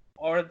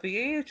 Are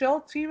the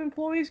AHL team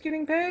employees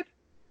getting paid?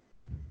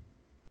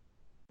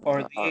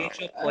 Are the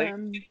AHL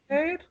players getting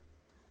paid?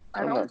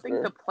 I I'm don't not think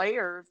sure. the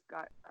players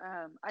got.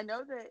 I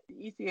know that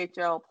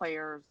ECHL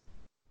players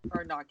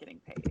are not getting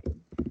paid,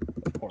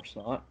 Of course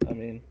not. I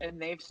mean, and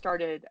they've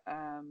started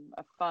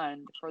a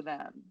fund for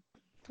them.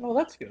 oh,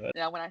 that's good.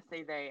 Now, when I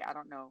say they, I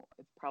don't know.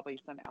 It's probably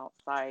some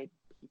outside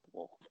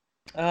people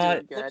It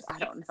doing good. looks I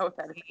don't know if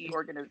that is the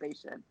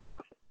organization.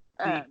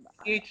 the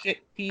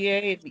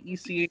ECHPA and the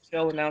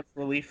ECHL announced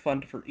relief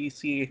fund for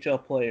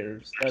ECHL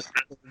players. That's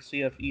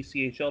courtesy of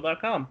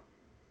ECHL.com.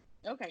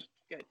 Okay,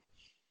 good.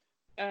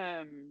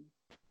 I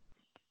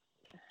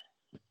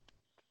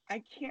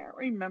can't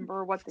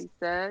remember what they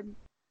said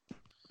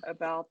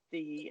about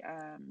the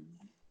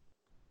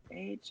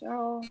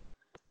AHL.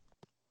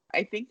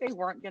 I think they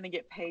weren't going to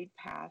get paid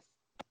past.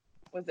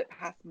 Was it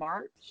past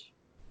March?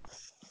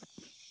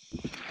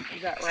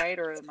 Is that right,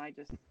 or am I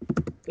just?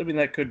 I mean,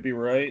 that could be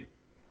right.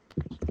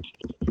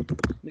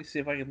 Let me see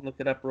if I can look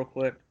it up real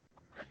quick.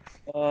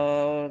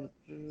 AHL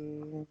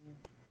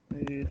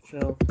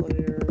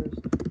players,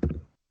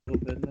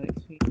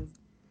 COVID-19.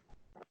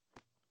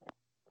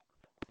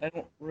 I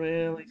don't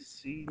really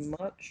see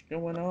much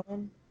going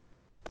on.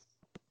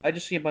 I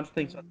just see a bunch of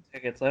things about the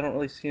tickets. I don't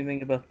really see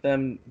anything about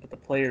them, but the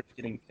players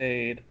getting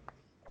paid.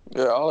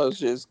 Yeah, all it's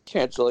just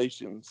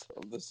cancellations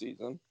of the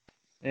season.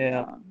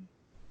 Yeah,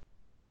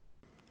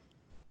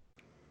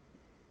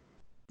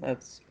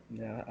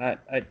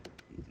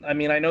 I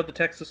mean, I know the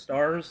Texas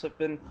Stars have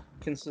been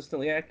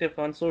consistently active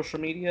on social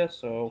media,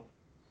 so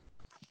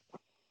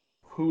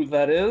who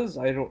that is,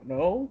 I don't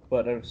know,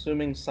 but I'm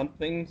assuming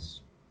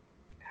something's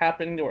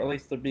happening, or at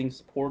least they're being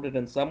supported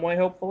in some way,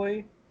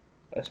 hopefully.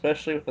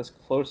 Especially with as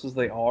close as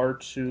they are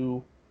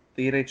to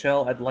the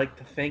NHL, I'd like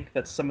to think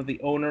that some of the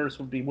owners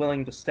would be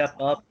willing to step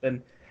up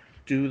and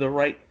do the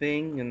right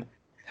thing and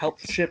help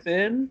chip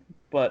in,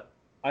 but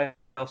I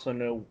also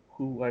know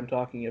who I'm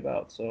talking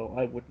about, so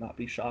I would not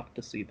be shocked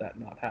to see that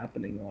not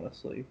happening,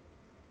 honestly,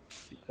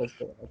 because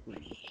they're all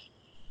greedy.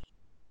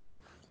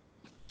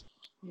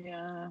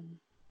 Yeah.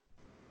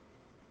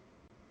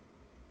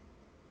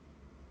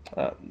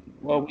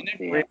 Well, we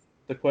never answered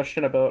the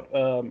question about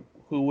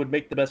who would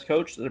make the best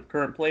coach, the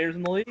current players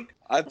in the league?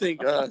 I think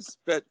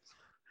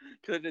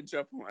could have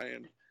jump on my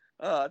end.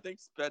 I think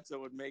Spezza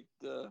would make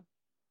the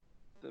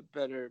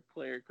better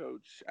player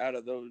coach out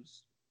of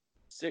those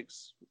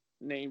 6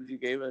 names you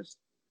gave us.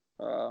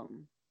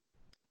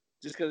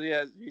 Just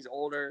because he's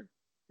older,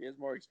 he has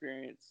more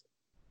experience,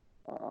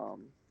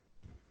 and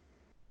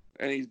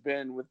he's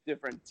been with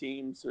different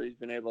teams, so he's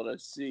been able to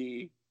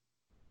see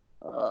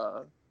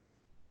how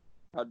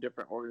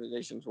different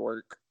organizations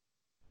work.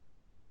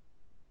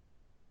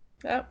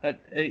 Yeah, and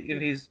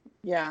he's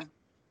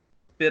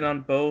been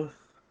on both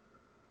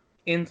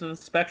ends of the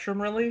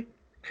spectrum, really,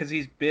 because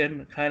he's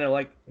been kind of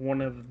like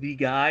one of the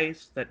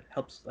guys that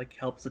helps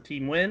the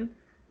team win.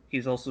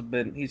 He's also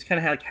he's kind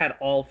of had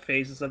all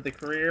phases of the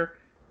career,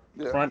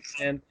 front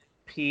end,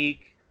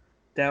 peak,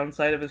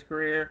 downside of his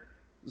career.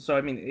 So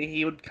I mean,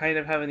 he would kind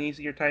of have an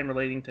easier time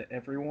relating to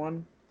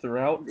everyone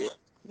throughout.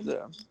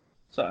 Yeah.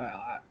 So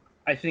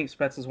I think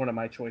Spetz is one of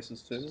my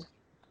choices too.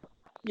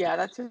 Yeah,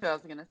 that's who I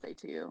was gonna say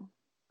too.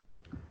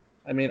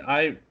 I mean,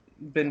 I've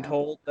been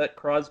told that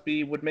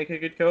Crosby would make a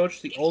good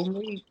coach. The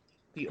only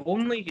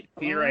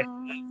fear I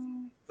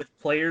have with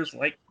players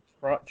like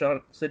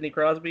Sidney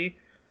Crosby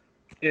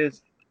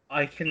is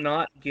I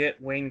cannot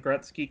get Wayne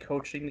Gretzky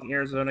coaching the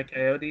Arizona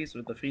Coyotes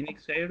or the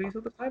Phoenix Coyotes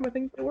at the time, I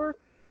think they were,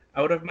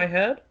 out of my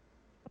head.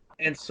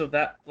 And so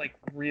that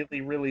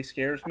really, really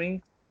scares me.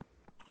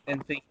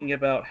 And thinking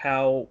about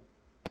how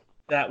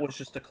that was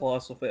just a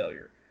colossal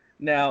failure.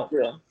 Now,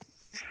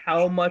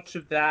 how much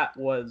of that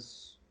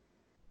was,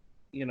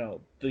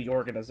 the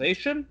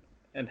organization,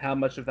 and how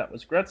much of that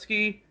was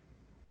Gretzky?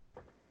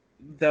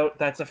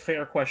 That's a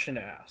fair question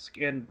to ask.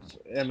 And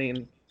I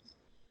mean,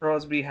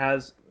 Crosby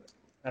has,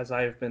 as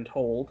I've been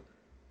told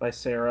by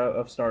Sarah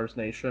of Stars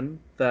Nation,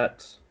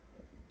 that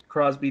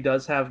Crosby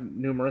does have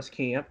numerous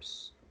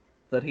camps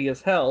that he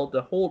has held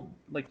to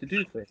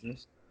do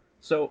things.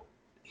 So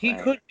he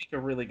could make a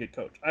really good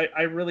coach.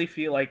 I really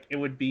feel like it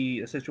would be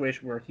a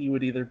situation where he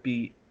would either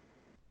be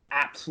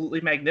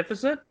absolutely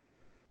magnificent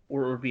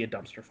or it would be a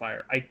dumpster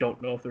fire. I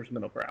don't know if there's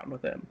middle ground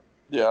with him.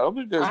 Yeah, I don't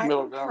think there's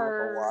middle ground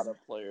with a lot of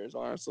players,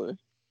 honestly.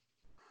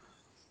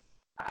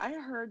 I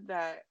heard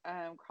that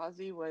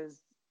Crosby was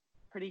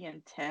pretty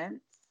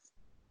intense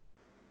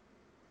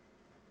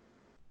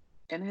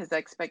in his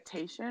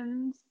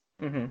expectations,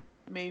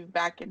 maybe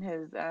back in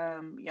his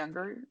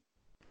younger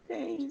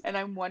days. And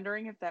I'm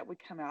wondering if that would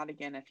come out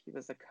again if he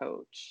was a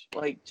coach,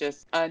 like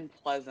just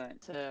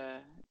unpleasant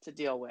to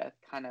deal with,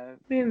 kind of.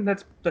 I mean,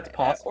 that's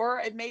possible.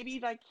 Or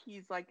maybe like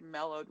he's like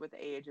mellowed with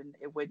age and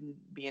it wouldn't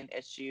be an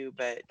issue,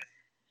 but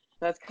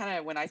that's kind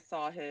of when I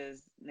saw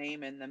his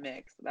name in the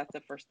mix. That's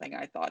the first thing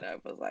I thought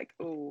of, was like,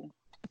 ooh.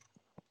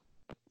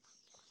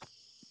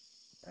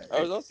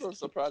 I was also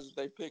surprised that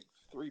they picked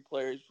 3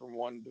 players from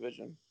one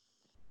division.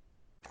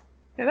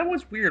 Yeah, that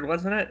was weird,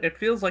 wasn't it? It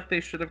feels like they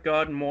should have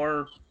gotten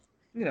more,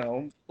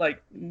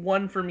 like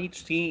one from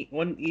each team,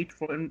 one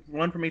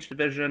from each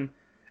division,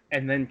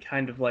 and then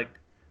kind of like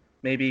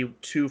maybe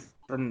 2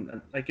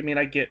 from. Like, I mean,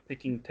 I get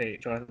picking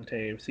Jonathan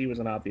Taves. He was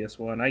an obvious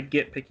one. I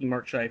get picking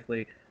Mark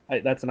Scheifele.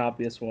 That's an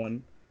obvious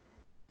one.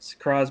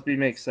 Crosby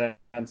makes sense.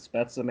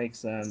 Spezza makes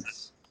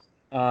sense.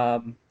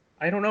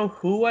 I don't know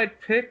who I'd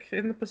pick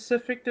in the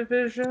Pacific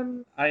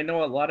Division. I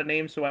know a lot of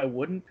names who I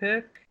wouldn't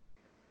pick.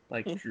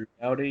 Like Drew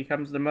Doughty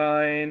comes to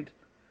mind.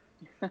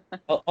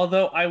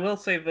 Although I will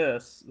say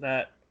this,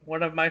 that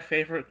one of my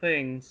favorite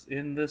things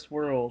in this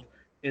world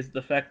is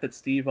the fact that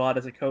Steve Ott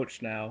is a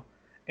coach now.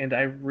 And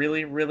I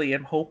really, really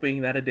am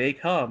hoping that a day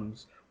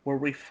comes where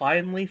we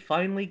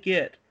finally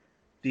get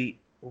the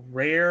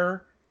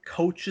rare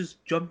coaches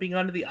jumping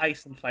onto the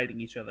ice and fighting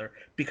each other,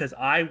 because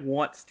I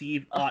want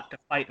Steve Ott to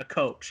fight a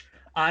coach.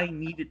 I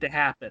need it to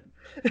happen.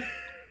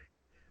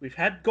 We've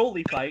had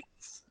goalie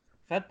fights,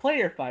 we've had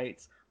player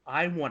fights.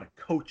 I want a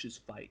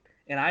coach's fight,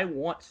 and I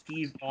want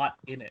Steve Ott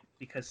in it,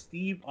 because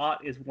Steve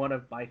Ott is one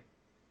of my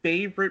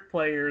favorite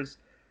players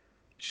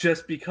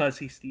just because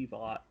he's Steve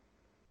Ott.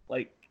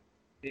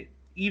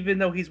 Even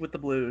though he's with the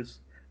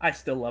Blues, I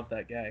still love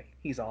that guy.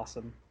 He's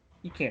awesome.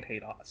 You can't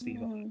hate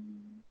Steve Ott.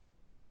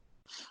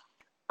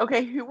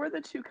 Okay, who were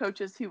the 2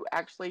 coaches who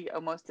actually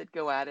almost did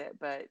go at it,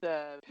 but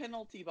the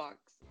penalty box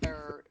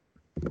was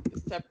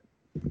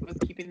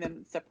keeping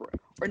them separate?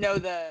 Or no,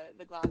 the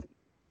glass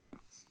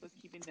was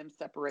keeping them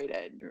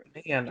separated.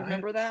 Man, do you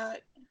remember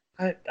that?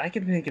 I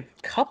can think of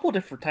a couple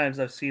different times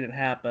I've seen it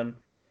happen.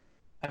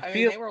 I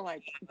mean, they were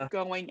like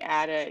going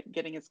at it,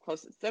 getting as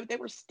close. So they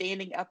were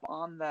standing up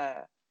on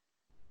the.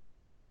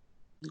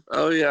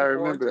 Oh yeah, I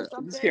remember.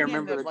 I just can't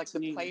remember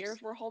the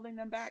players were holding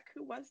them back.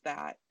 Who was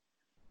that?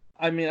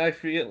 I mean, I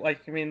feel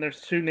like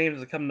there's 2 names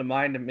that come to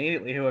mind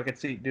immediately who I could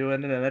see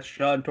doing it, and that's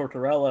John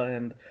Tortorella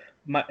and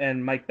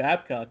Mike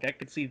Babcock. I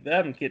could see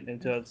them getting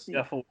into a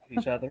scuffle with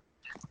each other.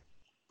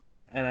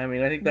 And I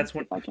mean, I think that's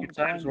one of the few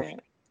times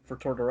for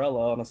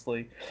Tortorella,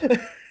 honestly.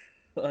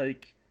 But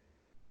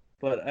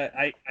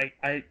I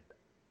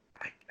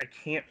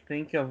can't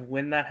think of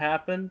when that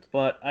happened.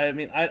 But I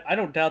mean, I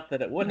don't doubt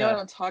that it would. You know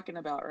what I'm talking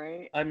about,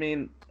 right? I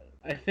mean,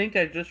 I think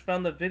I just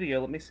found the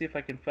video. Let me see if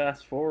I can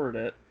fast forward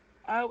it.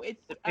 Oh,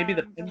 it's Maybe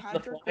the Pens and the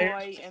Patrick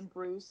Flyers. Roy and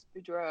Bruce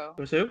Boudreau.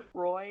 Who's who?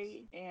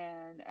 Roy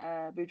and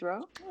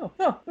Boudreau. Oh,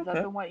 Is that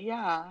okay. the one?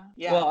 Yeah.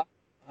 Yeah. Well,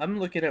 I'm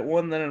looking at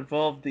one that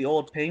involved the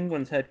old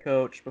Penguins head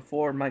coach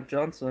before Mike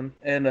Johnson,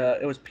 and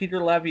it was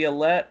Peter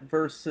Laviolette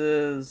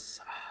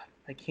versus.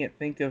 I can't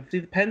think of. See,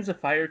 the Pens have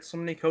fired so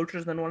many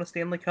coaches and then won a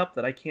Stanley Cup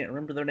that I can't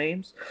remember their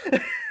names.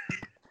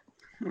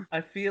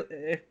 I feel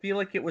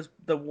like it was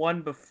the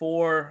one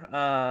before.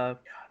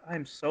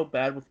 I'm so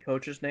bad with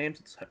coaches'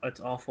 names. It's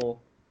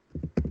awful.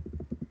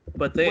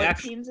 But they What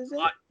actually. teams is it?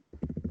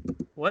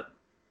 What?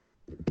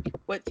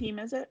 What team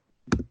is it?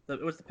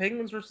 It was the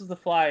Penguins versus the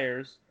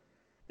Flyers.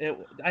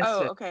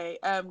 Okay.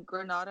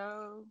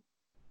 Granado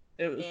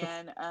It was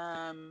and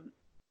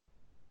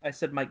I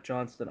said Mike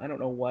Johnston. I don't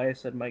know why I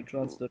said Mike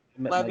Johnston.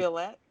 I meant Mike.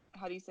 Laviolette.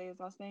 How do you say his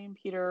last name?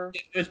 Peter.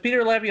 It was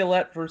Peter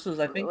Laviolette versus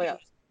I think it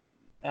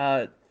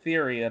was,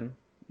 Therian.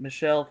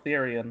 Michelle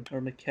Therian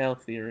or Mikhail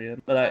Therian.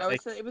 But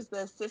it was the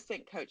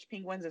assistant coach,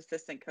 Penguins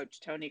assistant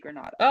coach Tony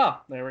Granado. Oh,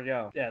 there we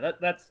go. Yeah,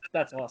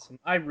 that's awesome.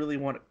 I really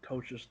want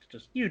coaches to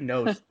just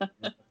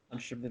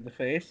punch them in the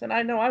face, and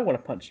I know I want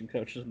to punch some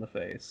coaches in the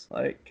face,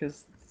 like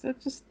because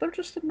they're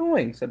just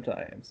annoying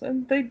sometimes,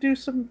 and they do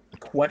some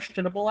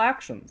questionable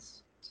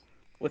actions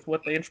with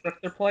what they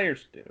instruct their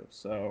players to do.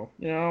 So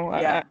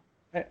Yeah.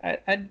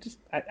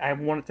 I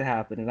want it to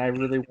happen, and I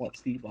really want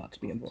Steve Ott to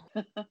be involved.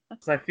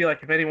 Because I feel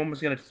like if anyone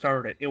was going to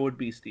start it, it would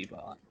be Steve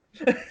Ott.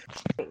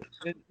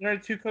 There are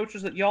two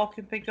coaches that y'all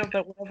can think of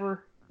that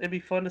whenever it'd be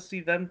fun to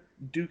see them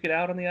duke it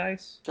out on the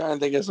ice. Trying to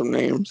think of some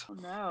names. Oh,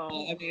 no.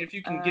 I mean, if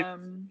you can get,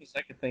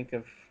 I could think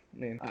of. I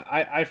mean,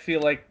 I feel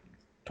like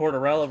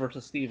Tortorella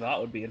versus Steve Ott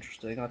would be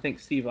interesting. I think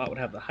Steve Ott would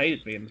have the height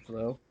advantage,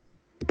 though.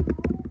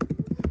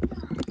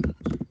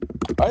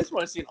 I just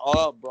want to see an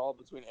all-out brawl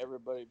between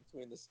everybody,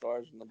 between the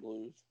Stars and the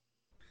Blues.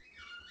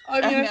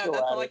 I mean, that's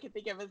all I can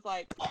think of is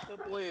like the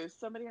Blues.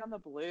 Somebody on the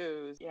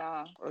Blues,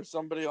 yeah. Or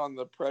somebody on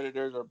the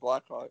Predators or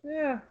Blackhawks.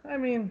 Yeah, I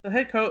mean,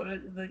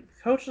 the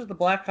coaches of the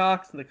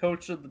Blackhawks and the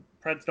coach of the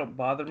Preds don't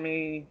bother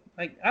me.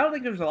 Like, I don't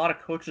think there's a lot of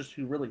coaches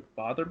who really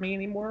bother me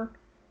anymore.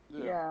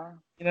 Yeah.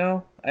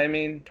 I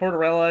mean,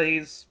 Tortorella,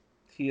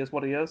 he is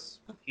what he is.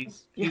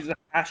 He's a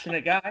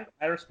passionate guy.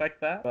 I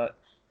respect that, but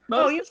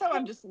most of the time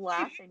I'm just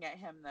laughing at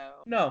him though.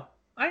 No,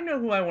 I know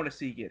who I want to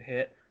see get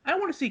hit. I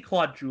want to see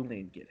Claude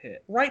Julien get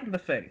hit right in the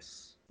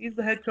face. He's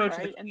the head coach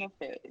right in the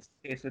face.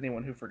 In case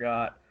anyone who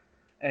forgot.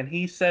 And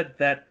he said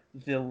that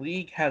the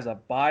league has a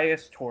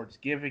bias towards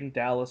giving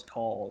Dallas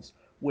calls,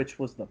 which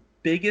was the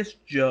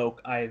biggest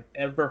joke I've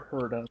ever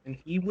heard of. And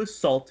he was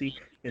salty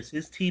because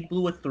his team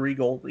blew a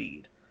 3-goal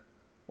lead.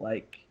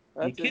 Like,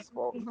 that's his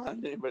fault, not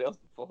anybody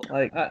else's fault.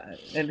 Like,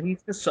 and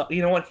he's just,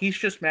 you know what? He's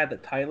just mad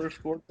that Tyler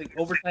scored the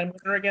overtime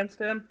winner against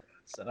him.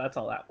 So that's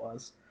all that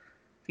was.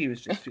 He was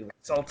just feeling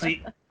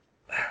salty.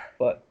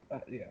 But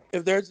yeah.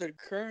 If there's a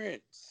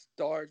current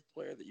Stars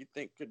player that you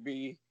think could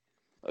be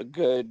a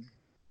good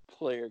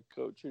player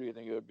coach, who do you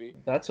think it would be?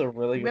 That's a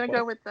really good I'm gonna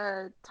go with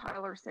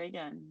Tyler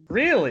Seguin.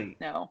 Really?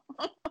 No.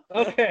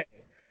 Okay.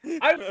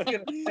 I was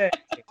gonna say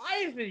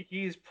I think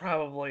he's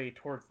probably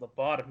towards the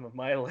bottom of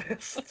my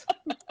list.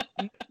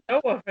 No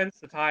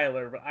offense to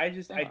Tyler, but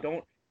it's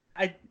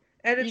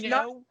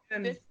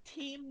this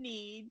team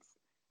needs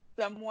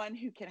someone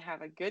who can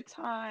have a good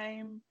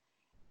time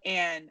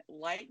and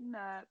lighten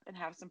up and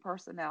have some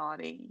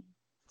personality.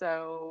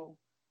 So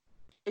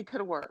it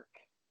could work.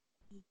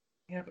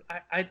 Yeah,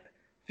 but I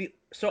feel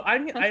so.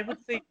 I would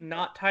say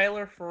not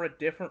Tyler for a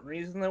different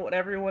reason than what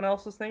everyone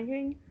else is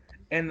thinking,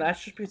 and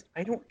that's just because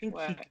I don't think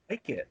he'd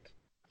like it.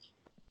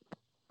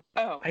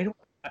 Oh,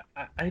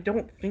 I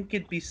don't think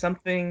it'd be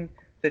something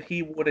that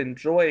he would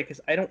enjoy because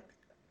I don't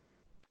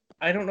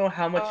know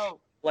how much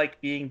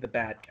like being the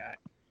bad guy.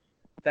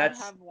 I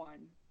have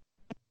one.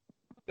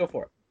 Go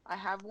for it. I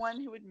have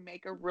one who would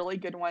make a really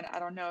good one. I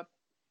don't know if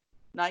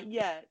not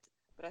yet,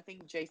 but I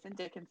think Jason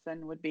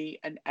Dickinson would be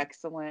an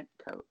excellent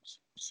coach.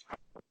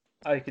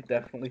 I could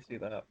definitely see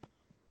that.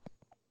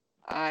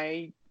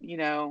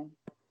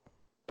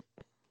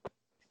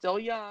 Still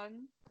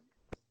young,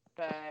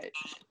 but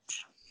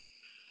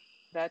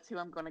that's who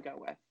I'm going to go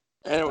with.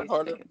 And it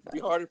would be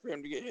harder for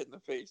him to get hit in the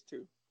face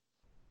too.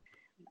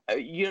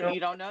 You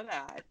don't know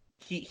that.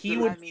 He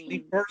would be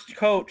the first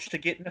coach to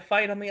get in a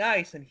fight on the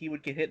ice, and he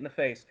would get hit in the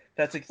face.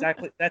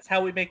 That's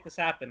how we make this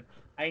happen.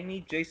 I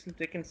need Jason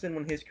Dickinson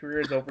when his career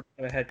is over to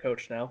be a head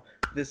coach now.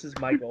 This is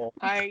my goal.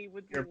 I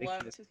would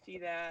love to see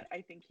that.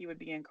 I think he would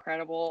be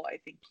incredible. I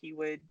think he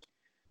would.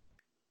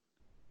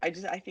 I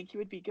think he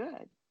would be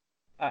good.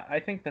 I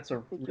think that's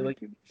a really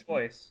good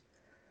choice.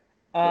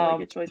 Really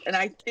good choice, and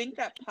I think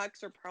that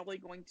pucks are probably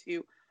going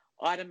to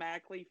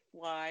automatically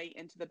fly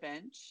into the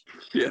bench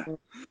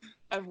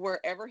of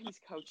wherever he's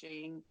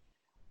coaching,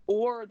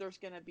 or there's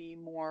going to be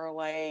more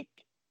like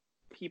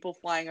people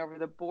flying over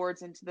the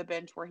boards into the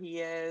bench where he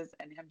is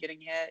and him getting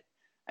hit.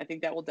 I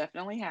think that will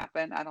definitely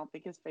happen. I don't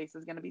think his face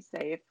is going to be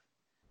safe,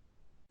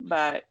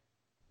 but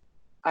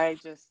I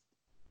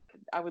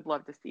would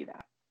love to see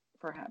that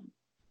for him.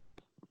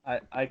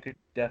 I could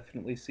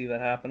definitely see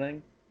that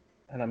happening,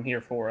 and I'm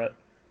here for it.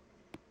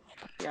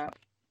 Yeah.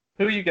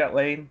 Who you got,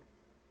 Lane?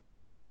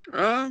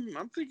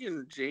 I'm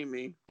thinking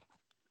Jamie.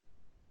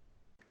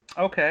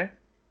 Okay.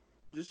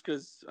 Just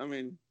because, I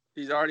mean,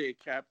 he's already a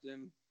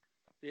captain.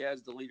 He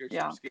has the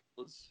leadership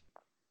skills.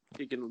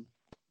 He can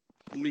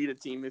lead a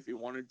team if he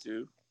wanted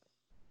to,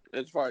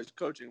 as far as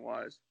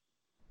coaching-wise.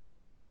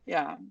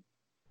 Yeah.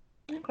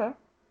 Okay.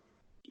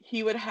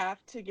 He would have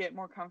to get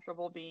more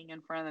comfortable being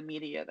in front of the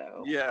media,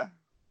 though. Yeah.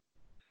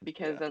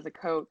 Because as a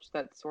coach,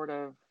 that's sort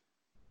of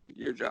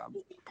your job.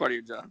 Part of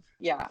your job.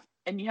 Yeah.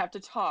 And you have to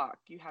talk.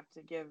 You have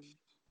to give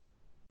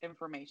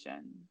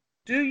information.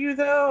 Do you,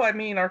 though? I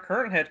mean, our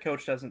current head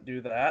coach doesn't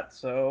do that,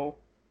 so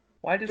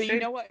why does But Jamie...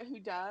 you know what? Who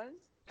does?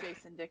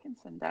 Jason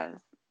Dickinson does.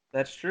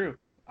 That's true.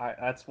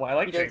 That's why I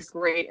like Jason. He does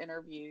great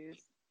interviews.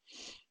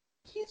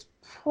 He's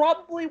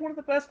probably one of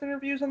the best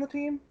interviews on the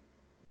team.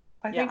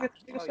 I think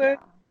it's fair to say. Yeah.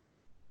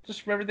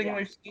 Just from everything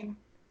we've seen.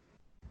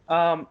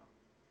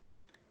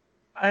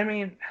 I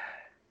mean,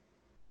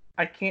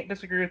 I can't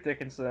disagree with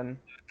Dickinson.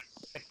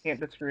 I can't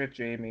disagree with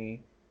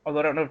Jamie.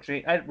 Although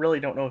I really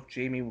don't know if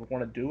Jamie would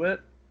want to do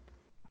it.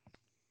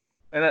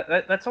 And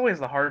that's always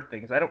the hard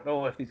thing. Is I don't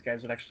know if these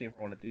guys would actually ever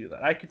want to do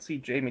that. I could see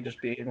Jamie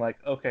just being like,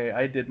 "Okay,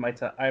 I did my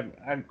time.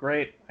 I'm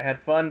great. I had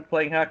fun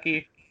playing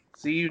hockey.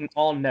 See you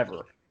all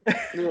never."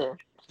 Yeah.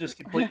 Just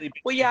completely.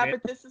 Well, yeah,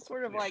 but this is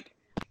sort of like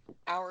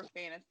our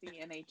fantasy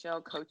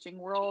NHL coaching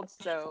world,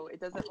 so it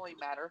doesn't really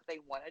matter if they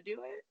want to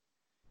do it.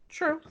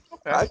 True.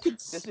 Okay. I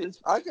could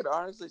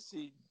honestly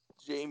see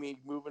Jamie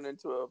moving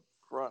into a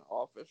front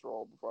office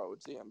role before I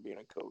would see him being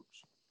a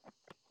coach.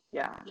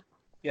 Yeah.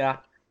 Yeah.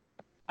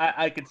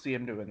 I could see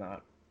him doing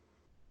that.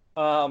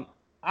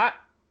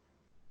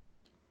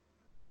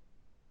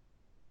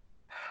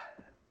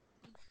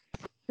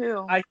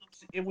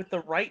 With the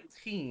right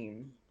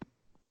team,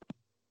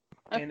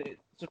 and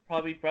it's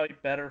probably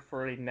better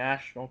for a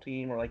national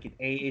team or like an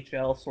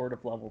AHL sort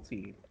of level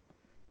team.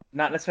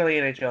 Not necessarily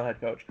an NHL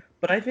head coach,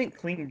 but I think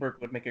Klingberg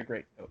would make a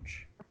great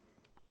coach.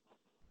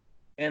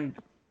 And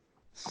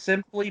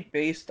simply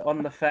based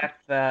on the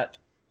fact that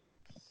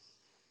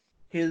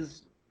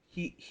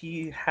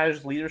he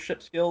has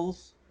leadership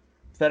skills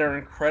that are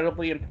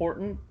incredibly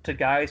important to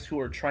guys who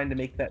are trying to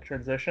make that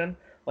transition.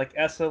 Like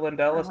Esa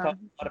Lindell has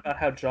talked a lot about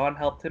how John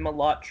helped him a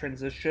lot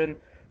transition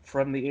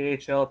from the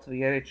AHL to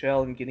the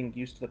NHL and getting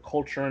used to the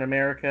culture in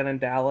America and in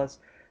Dallas,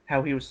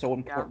 how he was so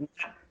important.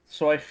 Yeah.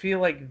 So I feel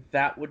like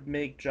that would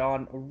make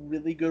John a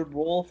really good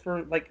role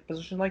for like a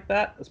position like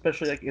that,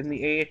 especially like in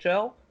the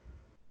AHL,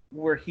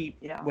 where he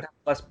would have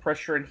less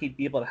pressure and he'd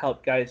be able to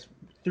help guys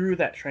through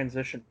that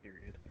transition period.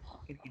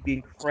 And he'd be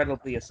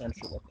incredibly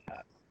essential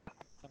at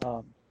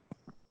that.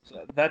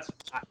 So that's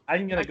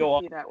I'm gonna go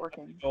off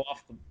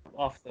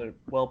the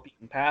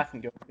well-beaten path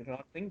and go with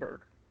John Klingberg.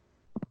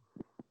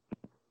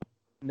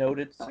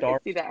 Noted star. I can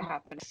see that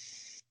happening.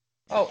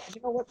 Oh,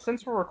 you know what?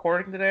 Since we're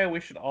recording today,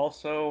 we should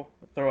also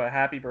throw a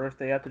happy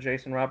birthday out to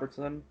Jason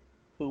Robertson,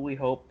 who we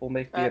hope will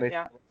make the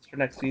NHL for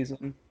next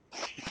season,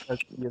 because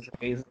he is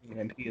amazing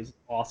and he is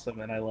awesome,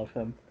 and I love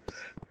him.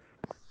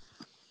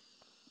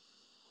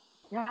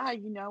 Yeah,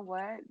 you know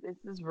what? This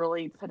is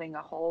really putting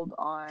a hold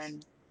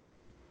on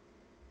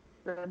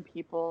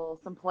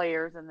some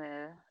players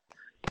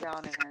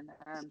down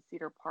in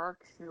Cedar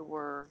Park who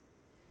were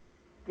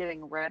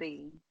getting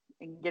ready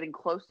and getting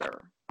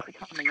closer to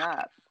coming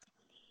up.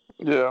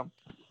 Yeah.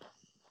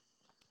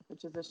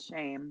 Which is a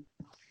shame.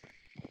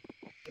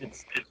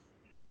 It's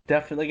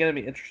definitely going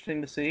to be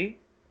interesting to see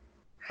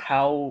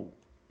how...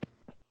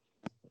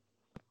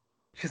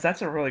 Because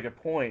that's a really good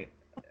point.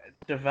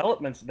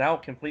 Development's now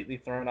completely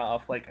thrown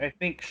off. Like, I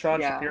think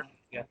Sean Shapiro,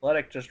 The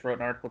Athletic, just wrote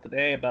an article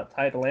today about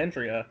Ty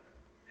Dellandrea,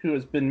 who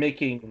has been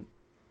making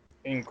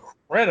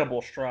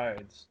incredible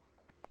strides,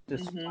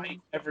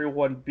 despite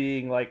everyone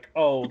being like,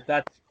 "Oh,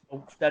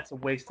 that's a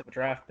waste of a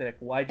draft pick.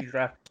 Why'd you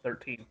draft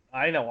 13?"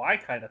 I know, I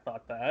kind of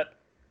thought that.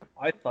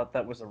 I thought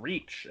that was a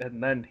reach,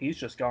 and then he's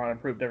just gone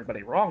and proved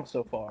everybody wrong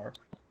so far.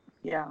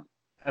 Yeah.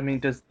 I mean,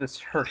 does this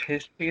hurt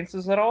his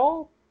chances at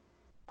all?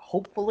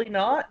 Hopefully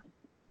not.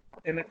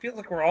 And it feels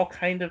like we're all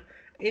kind of...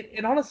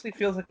 It honestly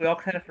feels like we all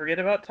kind of forget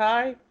about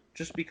Ty,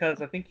 just because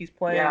I think he's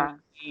playing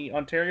the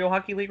Ontario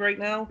Hockey League right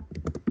now.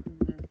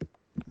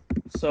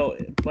 So,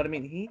 but I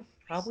mean, he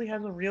probably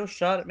has a real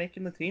shot at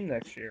making the team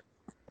next year.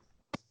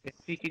 If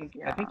he can,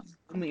 I think he's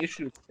in the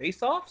issue with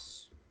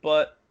face-offs,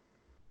 but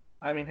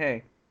I mean,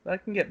 hey,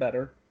 that can get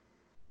better.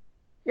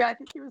 Yeah, I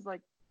think he was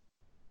like,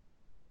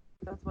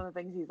 that's one of the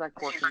things he's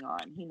like working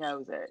on. He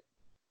knows it.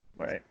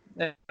 Right.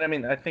 I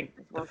mean, I think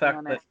the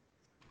fact that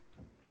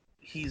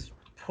he's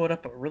put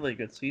up a really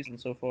good season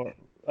so far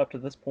up to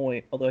this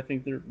point, although I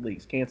think their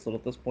league's canceled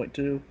at this point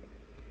too.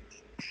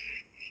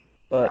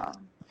 But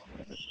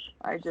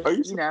I just,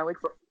 it's... Are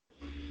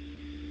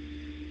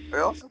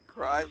you also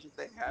surprised that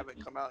they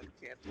haven't come out and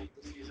canceled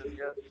the season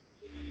yet?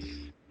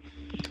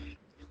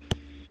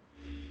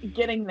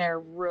 Getting there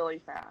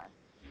really fast.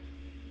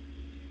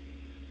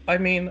 I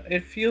mean,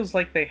 it feels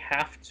like they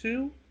have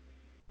to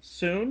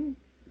soon,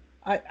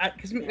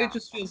 Because it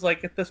just feels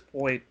like at this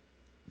point,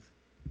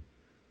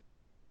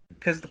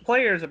 because the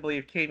players, I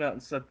believe, came out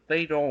and said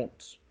they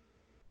don't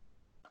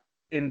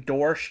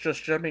endorse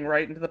just jumping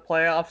right into the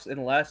playoffs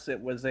unless it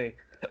was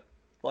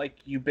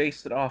you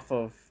based it off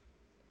of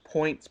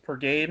points per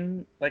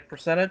game, like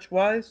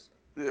percentage-wise.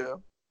 Yeah.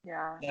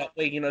 Yeah. That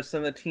way,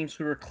 some of the teams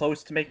who were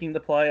close to making the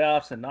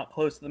playoffs and not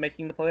close to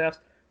making the playoffs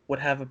would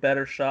have a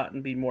better shot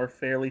and be more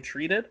fairly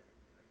treated.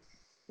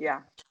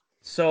 Yeah.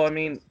 So, I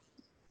mean,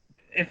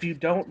 if you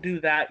don't do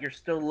that, you're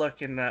still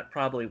looking at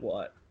probably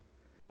what?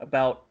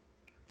 About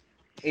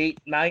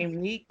 8-9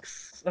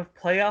 weeks of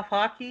playoff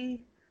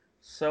hockey?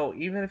 So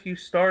even if you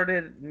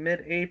started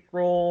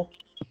mid-April,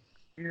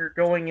 you're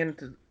going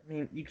into... I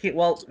mean, you can't...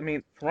 Well, I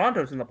mean,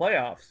 Toronto's in the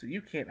playoffs, so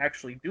you can't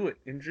actually do it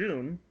in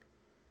June.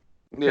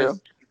 Yeah.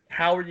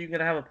 How are you going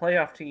to have a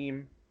playoff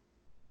team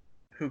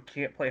who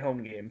can't play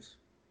home games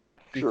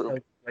True.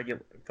 because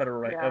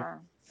federal Yeah.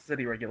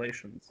 city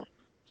regulations?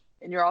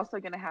 And you're also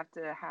going to have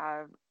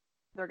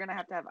they're going to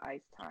have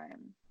ice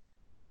time.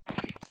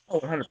 Oh,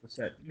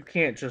 100%. You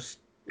can't just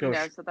go...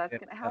 So that's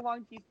going to... How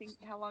long do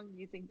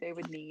you think they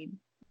would need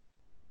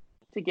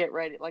to get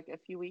ready? Like a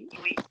few weeks?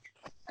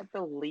 At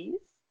the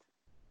least?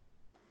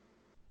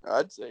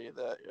 I'd say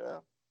that, yeah.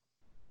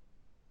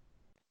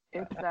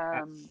 It's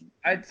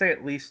I'd say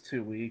at least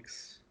 2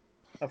 weeks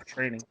of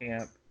training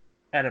camp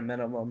at a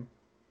minimum.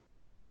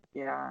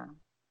 Yeah.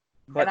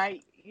 But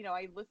and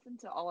I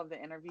listened to all of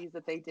the interviews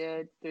that they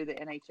did through the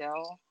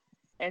NHL,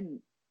 and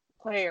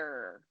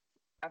player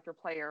after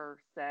player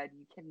said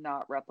you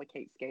cannot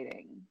replicate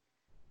skating.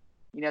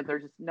 They're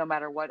just, no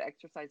matter what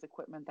exercise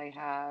equipment they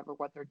have or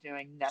what they're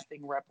doing,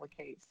 nothing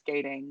replicates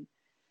skating.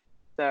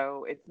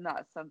 So it's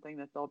not something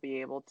that they'll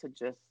be able to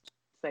just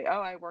say,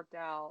 oh, I worked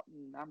out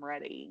and I'm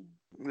ready.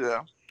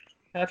 Yeah.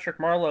 Patrick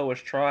Marleau was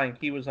trying.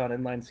 He was on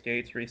inline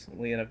skates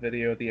recently in a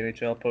video the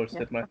NHL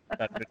posted.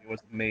 That video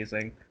was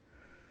amazing.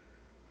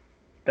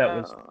 That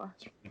was a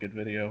really good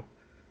video.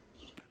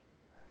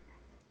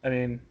 I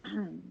mean...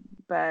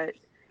 But,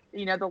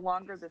 the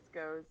longer this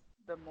goes,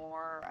 the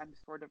more I'm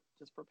sort of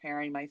just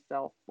preparing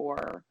myself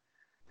for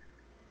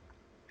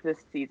this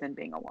season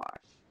being a wash.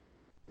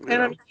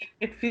 And I mean,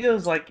 it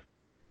feels like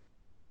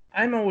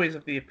I'm always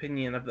of the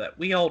opinion of that.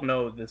 We all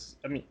know this.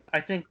 I mean, I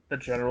think the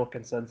general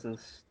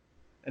consensus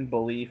and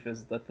belief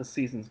is that the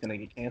season's going to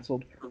get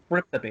canceled.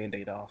 Rip the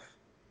Band-Aid off.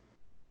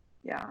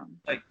 Yeah.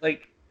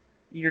 Like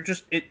you're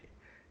just...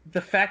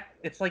 The fact...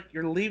 It's like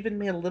you're leaving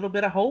me a little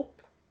bit of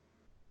hope.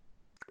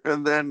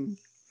 And then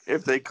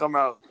if they come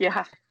out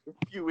a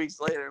few weeks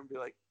later and be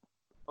like,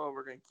 oh,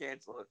 we're going to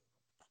cancel it,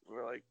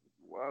 we're like,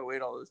 why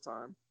wait all this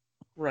time?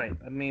 Right.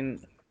 I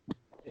mean,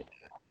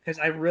 because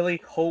I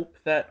really hope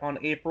that on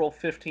April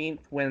 15th,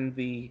 when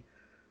the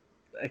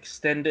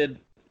extended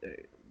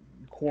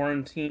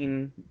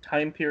quarantine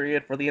time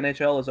period for the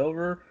NHL is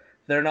over,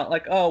 they're not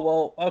like, oh,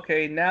 well,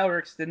 okay, now we're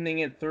extending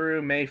it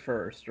through May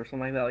 1st or something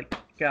like that. Like,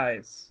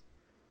 guys,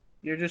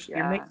 you're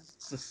making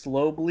the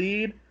slow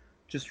bleed.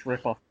 Just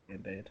rip off the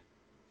Band-Aid.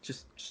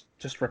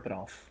 Just rip it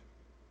off.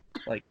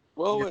 Like,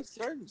 well, with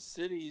certain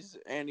cities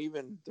and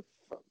even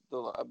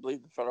I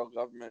believe the federal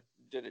government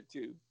did it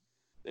too.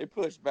 They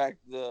pushed back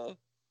the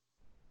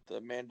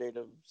mandate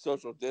of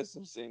social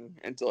distancing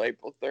until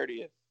April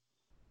 30th.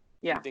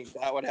 Yeah. Do you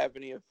think that would have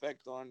any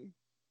effect on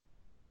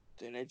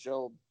the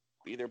NHL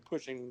either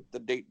pushing the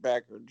date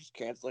back or just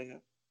canceling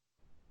it?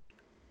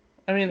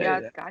 I mean,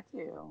 it's got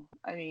to.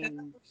 I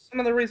mean, that's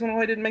another reason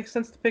why it didn't make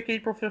sense to pick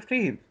April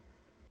 15th.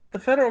 The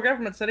federal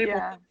government said April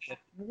 30th.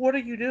 What are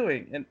you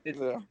doing? And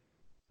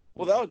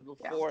well, that was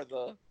before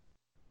the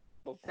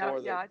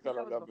federal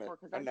government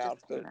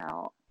announced it.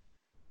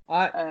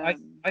 I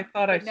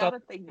thought I saw. Now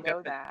that they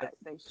know that,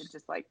 they should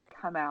just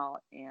come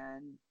out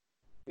and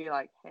be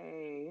like,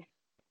 "Hey."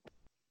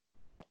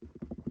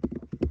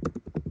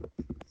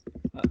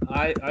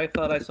 I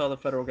thought I saw the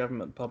federal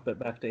government pump it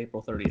back to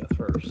April 30th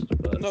first,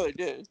 but no, they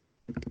did.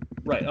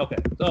 Right. Okay.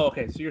 Oh,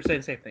 okay. So you're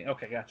saying the same thing.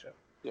 Okay, gotcha.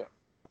 Yeah.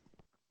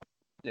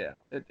 Yeah.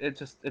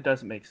 It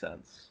doesn't make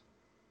sense.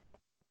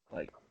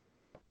 Like,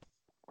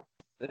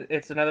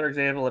 it's another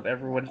example of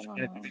everyone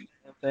trying to do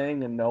the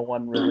thing and no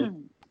one really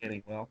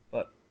getting well.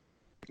 But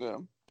yeah,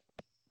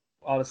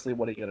 honestly,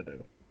 what are you gonna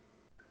do?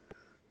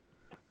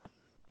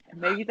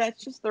 Maybe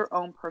that's just their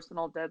own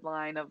personal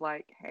deadline of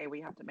hey,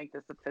 we have to make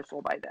this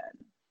official by then.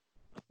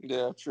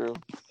 Yeah, true.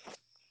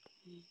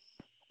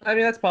 I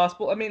mean, that's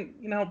possible. I mean,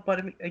 but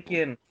I mean,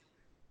 again,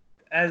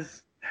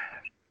 as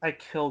I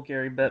kill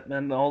Gary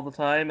Bettman all the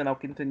time, and I'll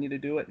continue to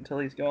do it until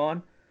he's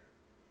gone.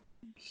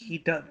 The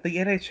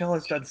NHL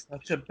has done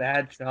such a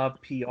bad job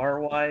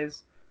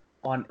PR-wise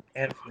on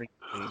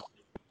everything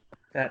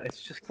that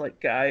it's just like,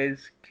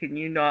 guys, can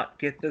you not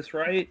get this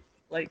right?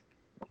 Like,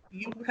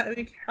 you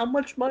having how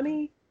much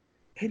money?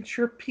 And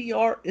your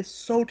PR is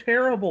so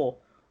terrible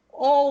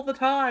all the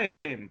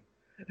time.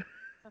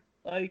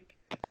 Like,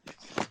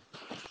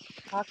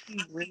 hockey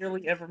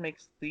rarely ever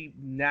makes the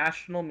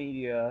national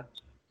media,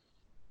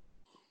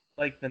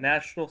 like the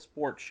national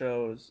sports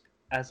shows,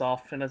 as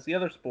often as the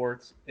other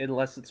sports,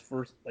 unless it's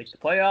for like the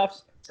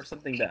playoffs or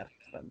something bad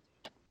happens.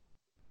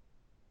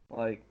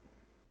 Like,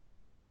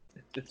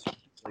 it's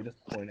really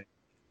disappointing.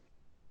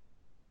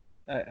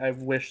 I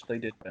wish they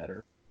did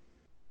better.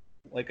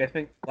 Like, I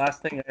think the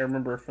last thing I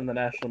remember from the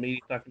national media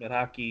talking about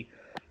hockey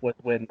was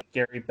when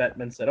Gary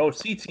Bettman said, "Oh,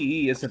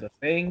 CTE isn't a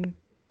thing."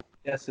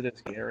 Yes, it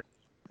is, Gary.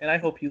 And I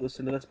hope you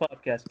listen to this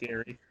podcast,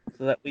 Gary,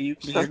 so that way you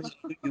can hear me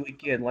boo you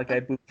again, like I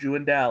booed you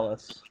in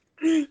Dallas.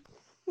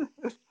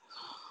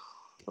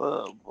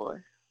 Oh boy.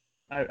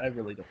 I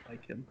really don't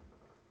like him.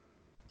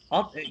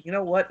 You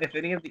know what? If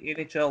any of the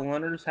NHL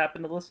owners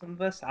happen to listen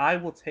to this, I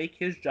will take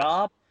his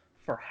job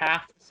for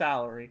half the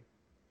salary.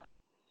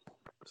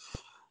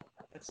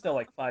 It's still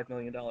like $5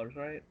 million,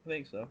 right? I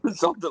think so.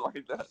 Something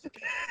like that. It's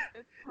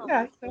probably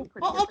Yeah, still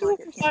pretty I'll good do it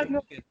pocket for $5 change.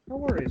 million. No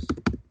worries.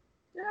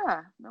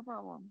 Yeah, no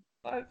problem.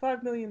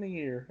 $5 million a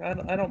year.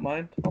 I don't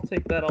mind. I'll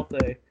take that all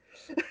day.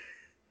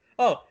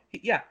 Oh,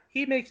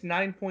 he makes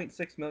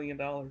 $9.6 million.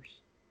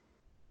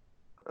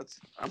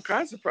 I'm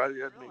kind of surprised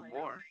you had to make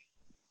more.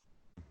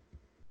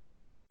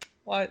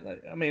 Well,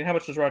 I mean, how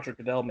much does Roger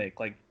Goodell make?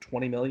 Like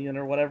 20 million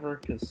or whatever?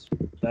 Because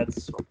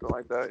that's Something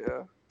like that,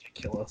 yeah.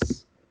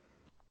 ridiculous.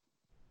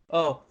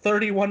 Oh,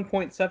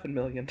 31.7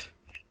 million.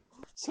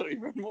 So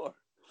even more.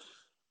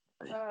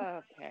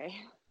 Okay.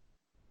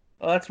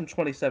 Oh, that's from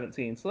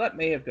 2017, so that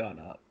may have gone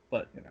up,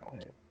 but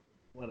hey,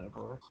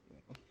 whatever.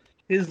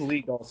 His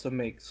league also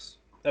makes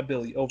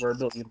over $1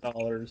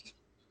 billion,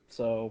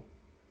 so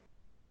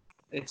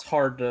it's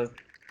hard to.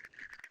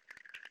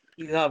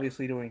 He's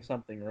obviously doing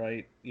something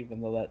right,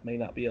 even though that may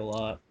not be a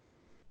lot.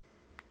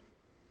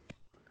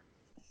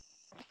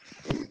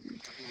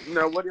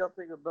 Now, what do y'all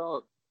think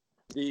about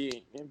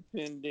the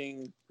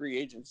impending free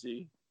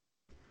agency?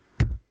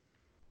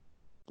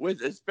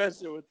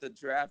 Especially with the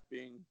draft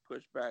being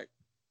pushed back,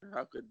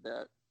 how could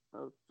that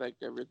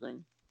affect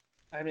everything?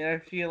 I mean, I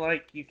feel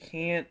like you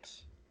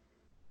can't.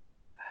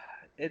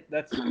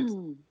 That's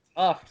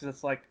tough because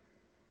it's like,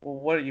 well,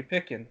 what are you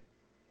picking?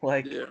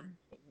 Like, Yeah.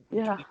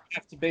 Yeah. you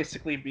have to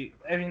basically be.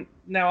 I mean,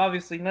 now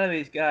obviously none of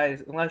these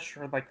guys, unless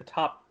you're like the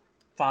top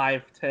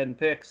 5-10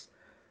 picks,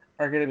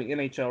 are going to be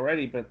NHL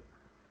ready. But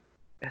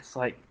it's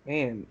like,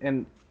 man,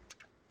 and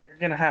you're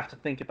going to have to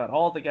think about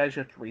all the guys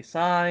you have to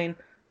re-sign,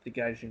 the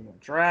guys you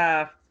want to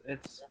draft.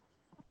 It's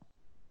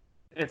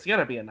going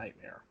to be a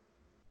nightmare.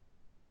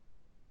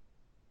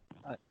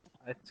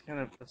 The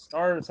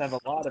Stars have a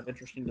lot of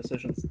interesting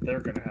decisions that they're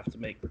going to have to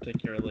make,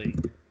 particularly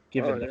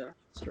given their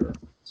roster.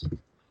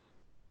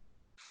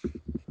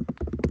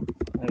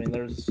 I mean,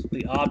 there's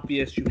the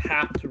obvious you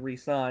have to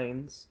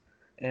re-signs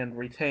and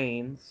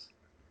retains,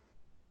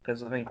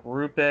 because I think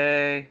Rupe,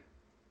 let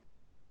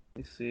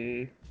me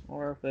see,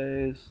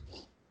 RFAs.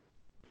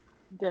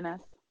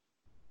 Dennis.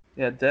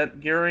 Yeah,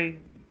 Guri.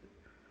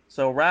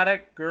 So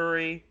Radek,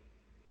 Guri,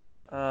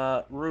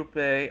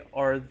 Rupe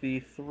are the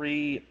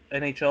 3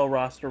 NHL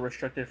roster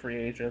restricted free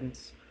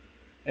agents.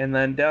 And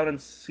then down in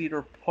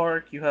Cedar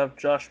Park, you have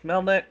Josh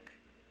Melnick,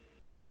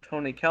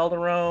 Tony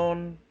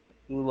Calderon,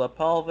 Ula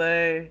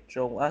Palve,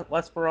 Joe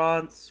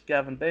Lesperance,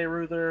 Gavin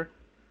Bayreuther,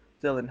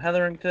 Dylan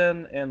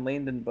Hetherington, and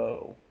Landon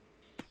Bowe.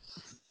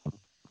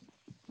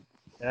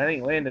 And I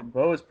think Landon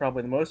Bowe is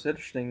probably the most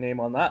interesting name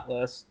on that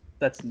list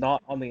that's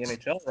not on the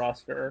NHL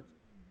roster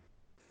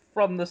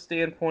from the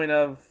standpoint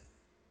of,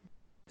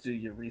 do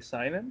you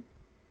re-sign him?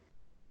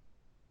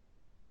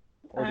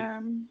 Or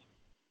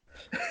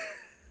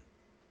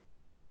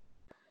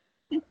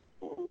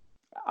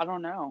I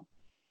don't know.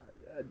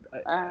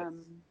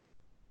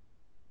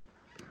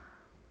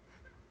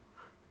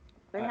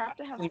 They have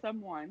to have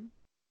someone,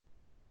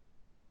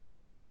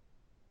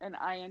 and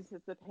I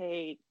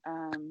anticipate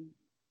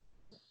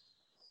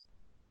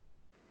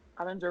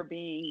Islander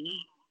being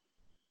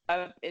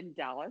up in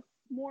Dallas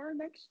more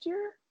next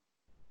year.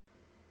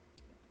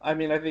 I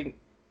mean, I think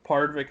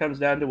part of it comes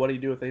down to what do you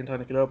do with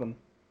Anton Khudobin,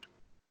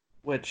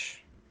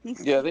 which...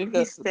 Yeah, I think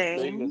that's the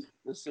staying. biggest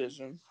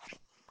decision,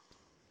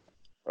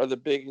 or the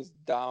biggest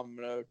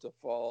domino to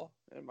fall,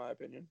 in my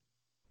opinion.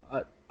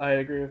 I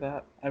agree with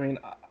that. I mean,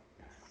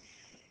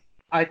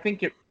 I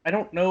think I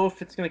don't know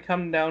if it's going to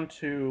come down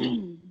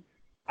to...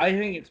 I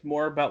think it's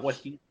more about what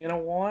he's going to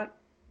want,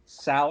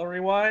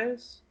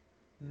 salary-wise,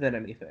 than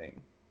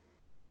anything.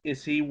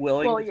 Is he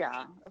willing Well, to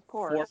yeah, of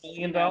course.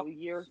 $4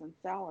 million? Years in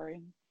salary.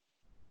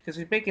 Because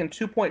he's making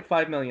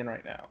 $2.5 million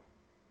right now.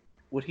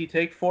 Would he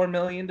take $4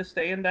 million to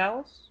stay in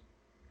Dallas?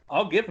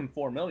 I'll give him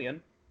 $4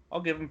 million.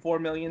 I'll give him $4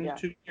 million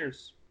 2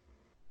 years.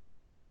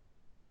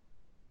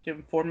 Give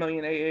him $4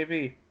 million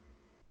AAV.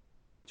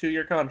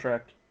 2-year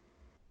contract.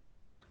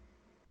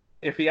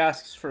 If he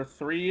asks for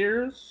 3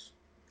 years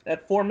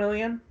at $4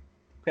 million,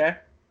 okay.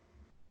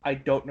 I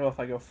don't know if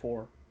I go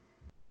 4.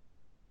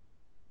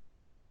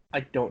 I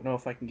don't know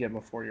if I can give him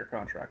a 4-year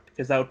contract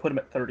because that would put him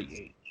at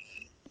 38.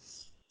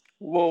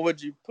 Well,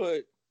 would you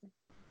put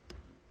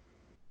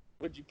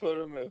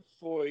him at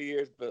 4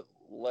 years but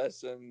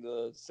less than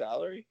the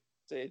salary?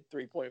 Say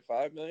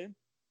 $3.5 million?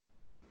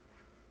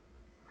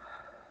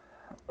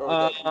 Or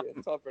would that be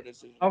a tougher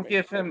decision?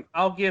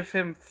 I'll give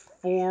him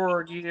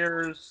 4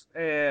 years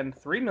and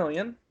 $3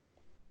 million,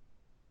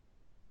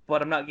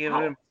 but I'm not giving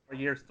him 4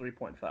 years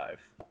 3.5.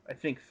 I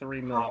think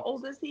 $3 million. How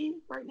old is he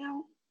right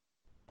now?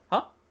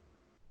 Huh?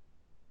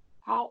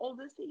 How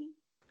old is he?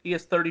 He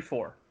is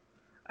 34.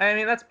 I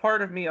mean, that's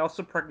part of me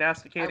also I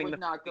prognosticating. would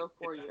not go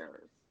 4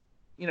 years.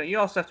 You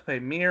also have to pay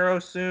Miro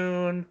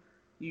soon.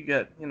 You've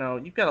got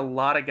a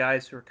lot of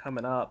guys who are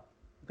coming up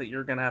that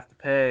you're gonna have to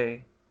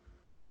pay.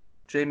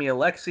 Jamie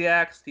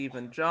Alexiak,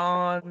 Stephen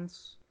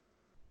Johns,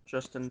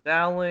 Justin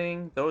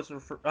Dowling. Those are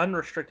for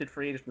unrestricted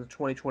free agents in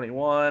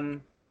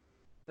 2021.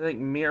 I think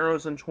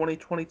Miro's in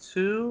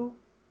 2022.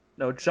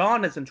 No,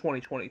 John is in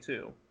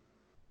 2022.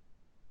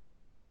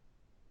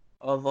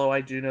 Although I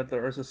do know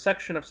there is a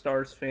section of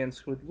Stars fans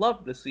who would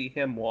love to see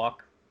him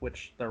walk,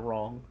 which they're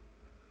wrong.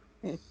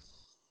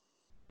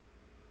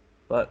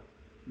 But,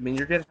 I mean,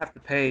 you're going to have to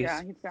pay.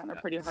 Yeah, he's gotten a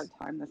pretty hard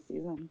time this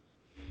season.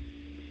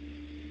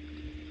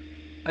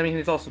 I mean,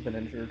 he's also been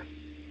injured.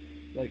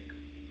 Like,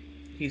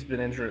 he's been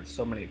injured at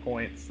so many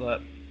points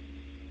that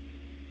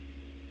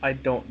I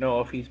don't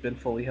know if he's been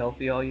fully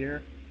healthy all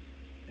year.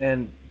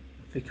 And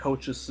the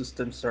coach's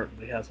system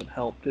certainly hasn't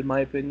helped, in my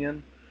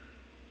opinion.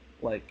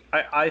 Like,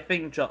 I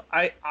think that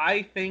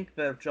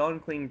if John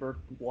Klingberg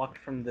walked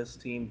from this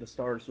team, the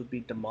Stars would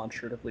be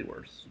demonstratively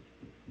worse.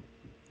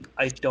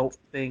 I don't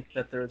think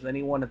that there's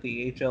anyone at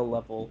the AHL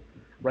level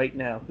right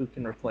now who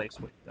can replace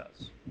what he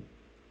does.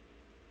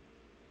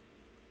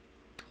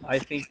 I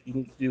think you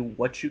need to do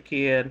what you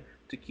can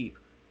to keep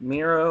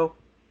Miro,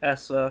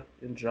 Essa,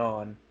 and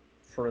John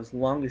for as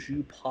long as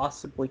you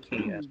possibly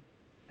can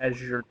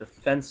as your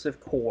defensive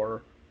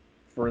core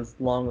for as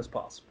long as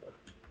possible.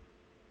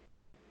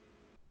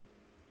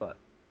 But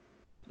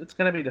it's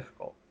going to be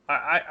difficult.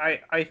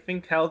 I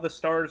think how the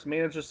Stars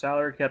manage the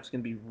salary cap is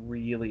going to be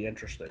really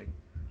interesting.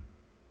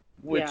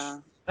 Which,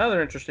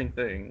 another interesting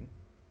thing,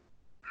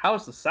 how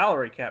is the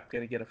salary cap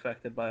going to get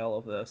affected by all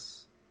of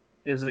this?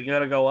 Is it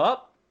going to go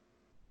up?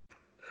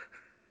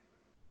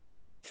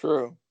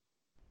 True.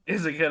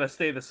 Is it going to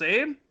stay the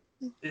same?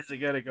 Is it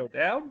going to go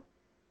down?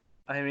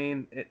 I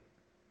mean,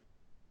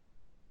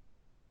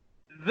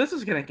 this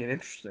is going to get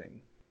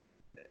interesting.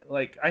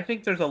 Like, I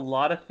think there's a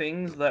lot of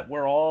things that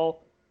we're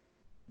all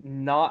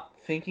not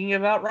thinking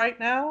about right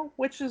now,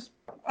 which is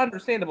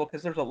understandable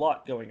because there's a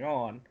lot going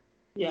on.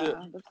 Yeah,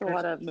 there's a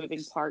lot of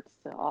moving parts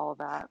to all of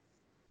that.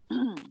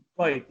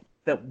 Right,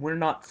 that we're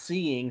not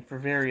seeing for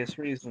various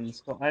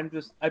reasons. So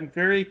I'm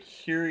very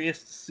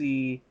curious to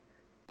see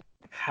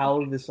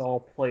how this all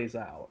plays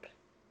out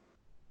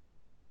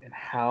and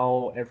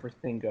how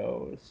everything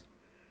goes.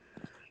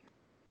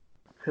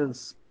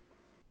 Because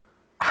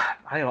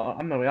I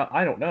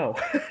don't know.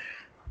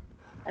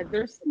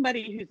 There's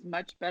somebody who's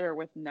much better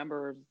with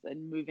numbers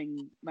and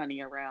moving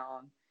money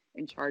around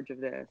in charge of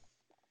this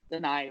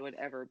than I would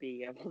ever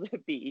be able to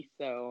be.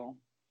 So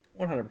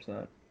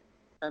 100%.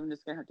 I'm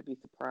just gonna have to be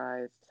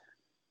surprised.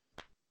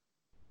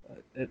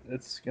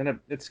 It's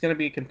gonna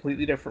be a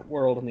completely different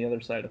world on the other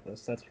side of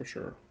this. That's for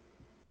sure.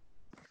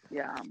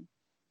 Yeah,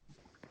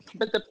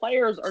 but the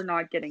players are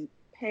not getting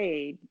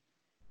paid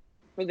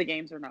for the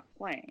games they're not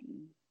playing.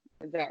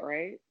 Is that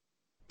right?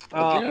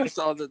 I think I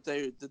saw that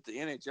the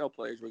NHL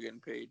players were getting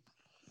paid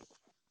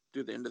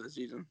through the end of the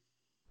season.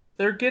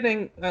 They're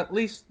getting at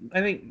least,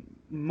 I think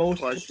most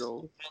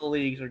Partial.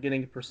 leagues are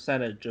getting a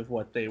percentage of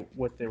what they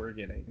were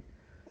getting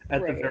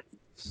at the very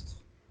least.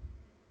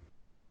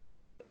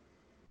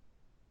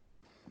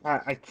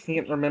 I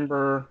can't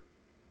remember.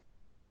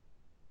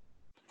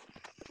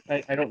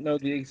 I don't know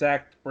the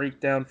exact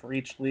breakdown for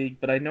each league,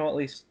 but I know at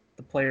least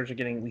the players are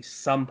getting at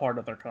least some part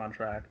of their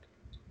contract.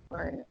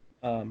 Right.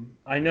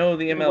 I know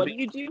the MLB. What do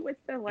you do with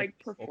the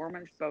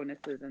performance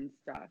bonuses and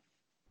stuff?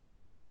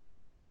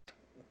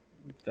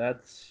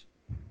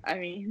 I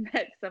mean,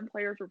 that some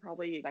players were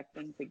probably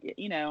expecting to get,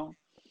 Yeah.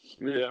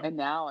 and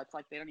now it's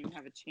like they don't even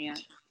have a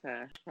chance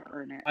to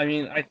earn it. I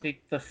mean, I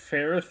think the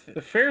fair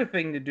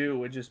thing to do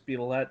would just be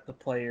to let the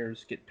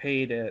players get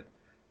paid it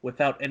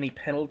without any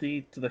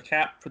penalty to the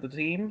cap for the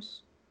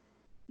teams.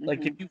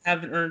 Like, if you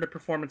haven't earned a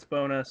performance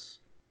bonus,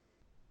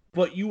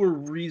 but you were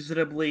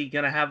reasonably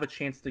going to have a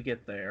chance to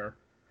get there.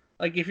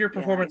 Like, if your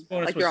performance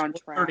bonus was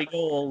 30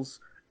 goals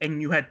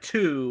and you had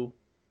 2,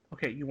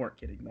 okay, you weren't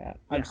getting that.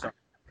 I'm sorry.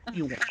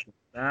 You weren't getting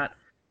that.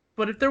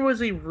 But if there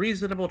was a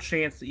reasonable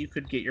chance that you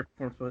could get your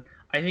performance bonus,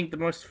 I think the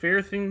most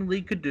fair thing the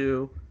league could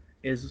do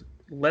is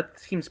let the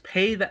teams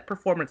pay that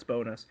performance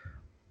bonus,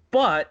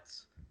 but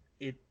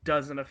it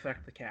doesn't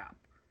affect the cap.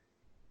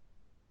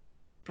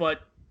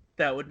 But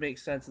that would make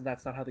sense, and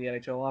that's not how the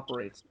NHL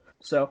operates.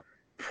 So,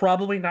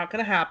 probably not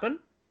going to happen,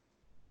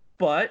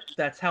 but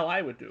that's how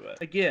I would do it.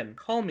 Again,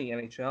 call me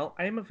NHL.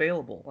 I am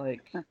available.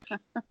 Like,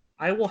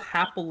 I will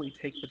happily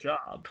take the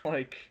job,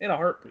 like, in a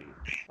heartbeat.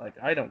 Like,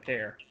 I don't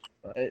care.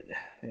 But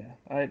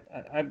I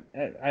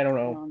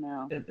don't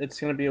know. It's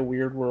going to be a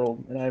weird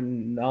world, and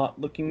I'm not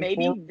looking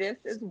Maybe this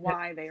is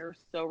why they are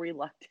so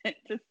reluctant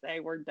to say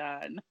we're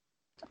done.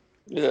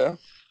 Yeah.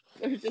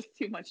 There's just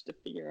too much to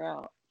figure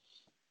out.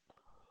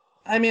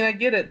 I mean, I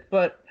get it,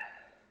 but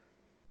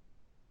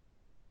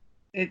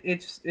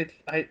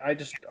I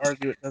just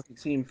argue it doesn't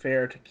seem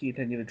fair to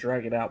continue to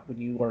drag it out when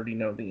you already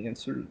know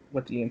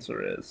what the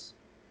answer is.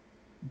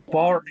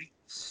 Barring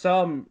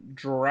some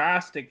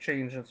drastic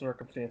change in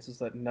circumstances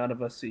that none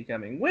of us see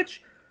coming,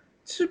 which,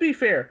 to be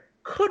fair,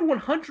 could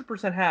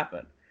 100%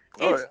 happen.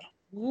 Oh, It's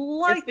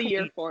likely It's the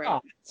year for it.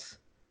 not.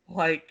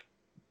 Like,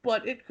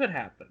 but it could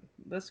happen.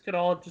 This could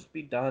all just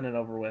be done and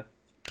over with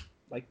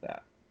like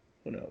that.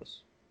 Who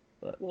knows?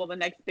 But Well, the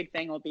next big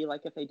thing will be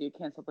like if they do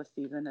cancel the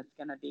season, it's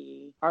going to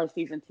be our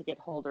season ticket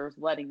holders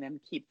letting them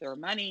keep their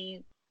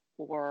money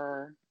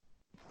for,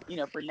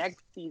 for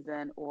next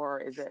season, or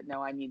is it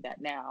no? I need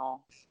that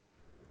now.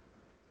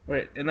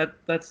 right, and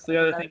that's the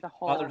other thing That's a that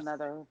whole bothers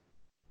another.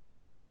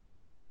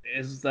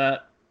 is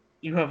that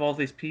you have all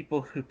these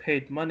people who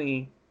paid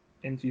money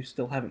and you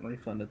still haven't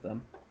refunded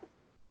them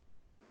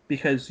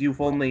because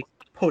you've only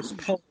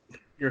postponed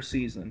your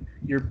season.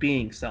 You're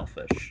being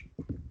selfish.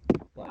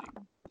 Like,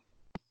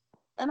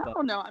 And I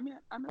don't know. I mean,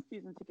 I'm a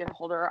season ticket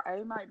holder.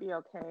 I might be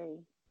okay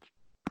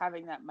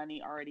having that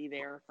money already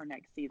there for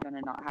next season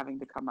and not having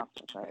to come up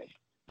with it.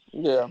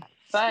 yeah.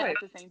 But Right.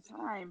 at the same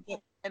time,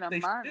 in a They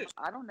month, should.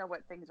 I don't know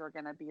what things are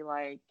going to be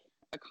like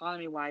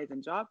economy-wise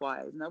and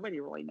job-wise. Nobody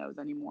really knows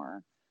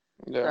anymore.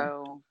 Yeah.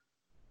 So,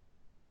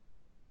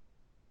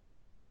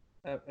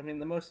 I mean,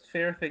 the most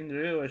fair thing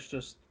to do is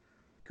just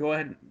go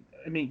ahead.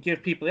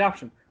 Give people the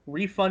option: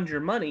 refund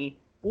your money,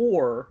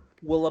 or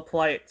we'll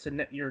apply it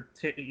to your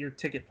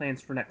ticket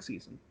plans for next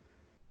season.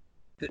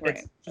 Right.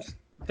 It's just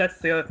that's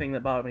the other thing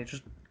that bothered me.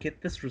 Just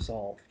get this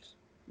resolved,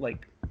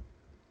 like,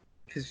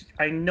 because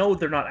I know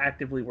they're not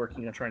actively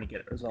working on trying to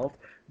get it resolved.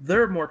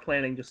 They're more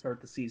planning to start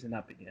the season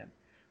up again,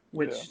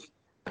 which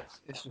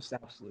is just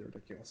absolutely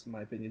ridiculous in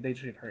my opinion. They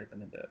should hurry up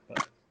and end it,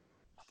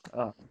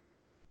 but.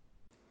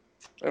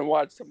 And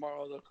watch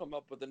tomorrow they'll come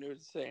up with the news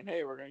saying,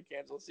 "Hey, we're going to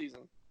cancel the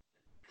season."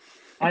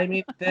 I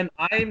mean, then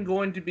I'm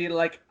going to be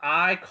like,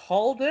 I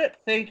called it.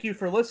 Thank you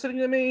for listening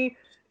to me.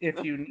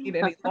 If you need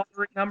any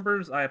lottery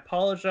numbers, I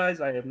apologize.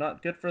 I am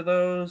not good for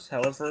those.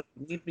 However, if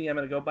you need me, I'm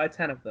going to go buy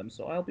 10 of them,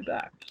 so I'll be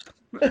back.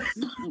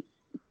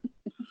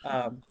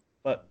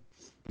 But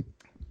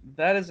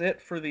that is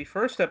it for the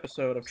first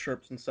episode of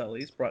Chirps and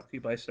Cellys, brought to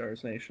you by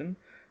Stars Nation.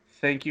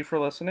 Thank you for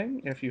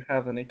listening. If you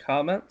have any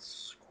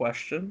comments,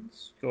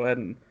 questions, go ahead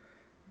and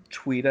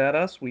tweet at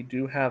us. We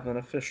do have an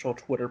official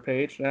Twitter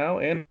page now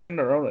and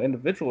our own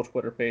individual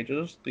Twitter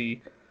pages. The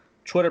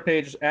Twitter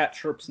page is at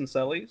Chirps and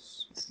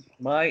Cellys.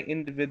 My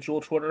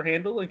individual Twitter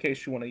handle, in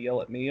case you want to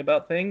yell at me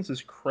about things,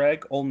 is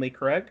Craig Only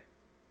Craig.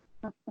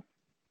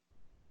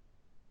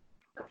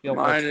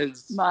 Mine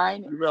is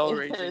Real is-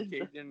 Racing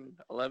Cajun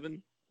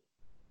 11.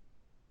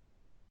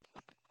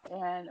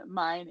 and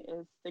mine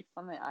is 6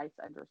 on the ice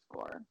 _.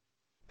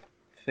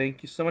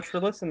 Thank you so much for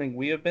listening.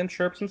 We have been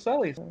Chirps and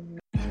Cellys.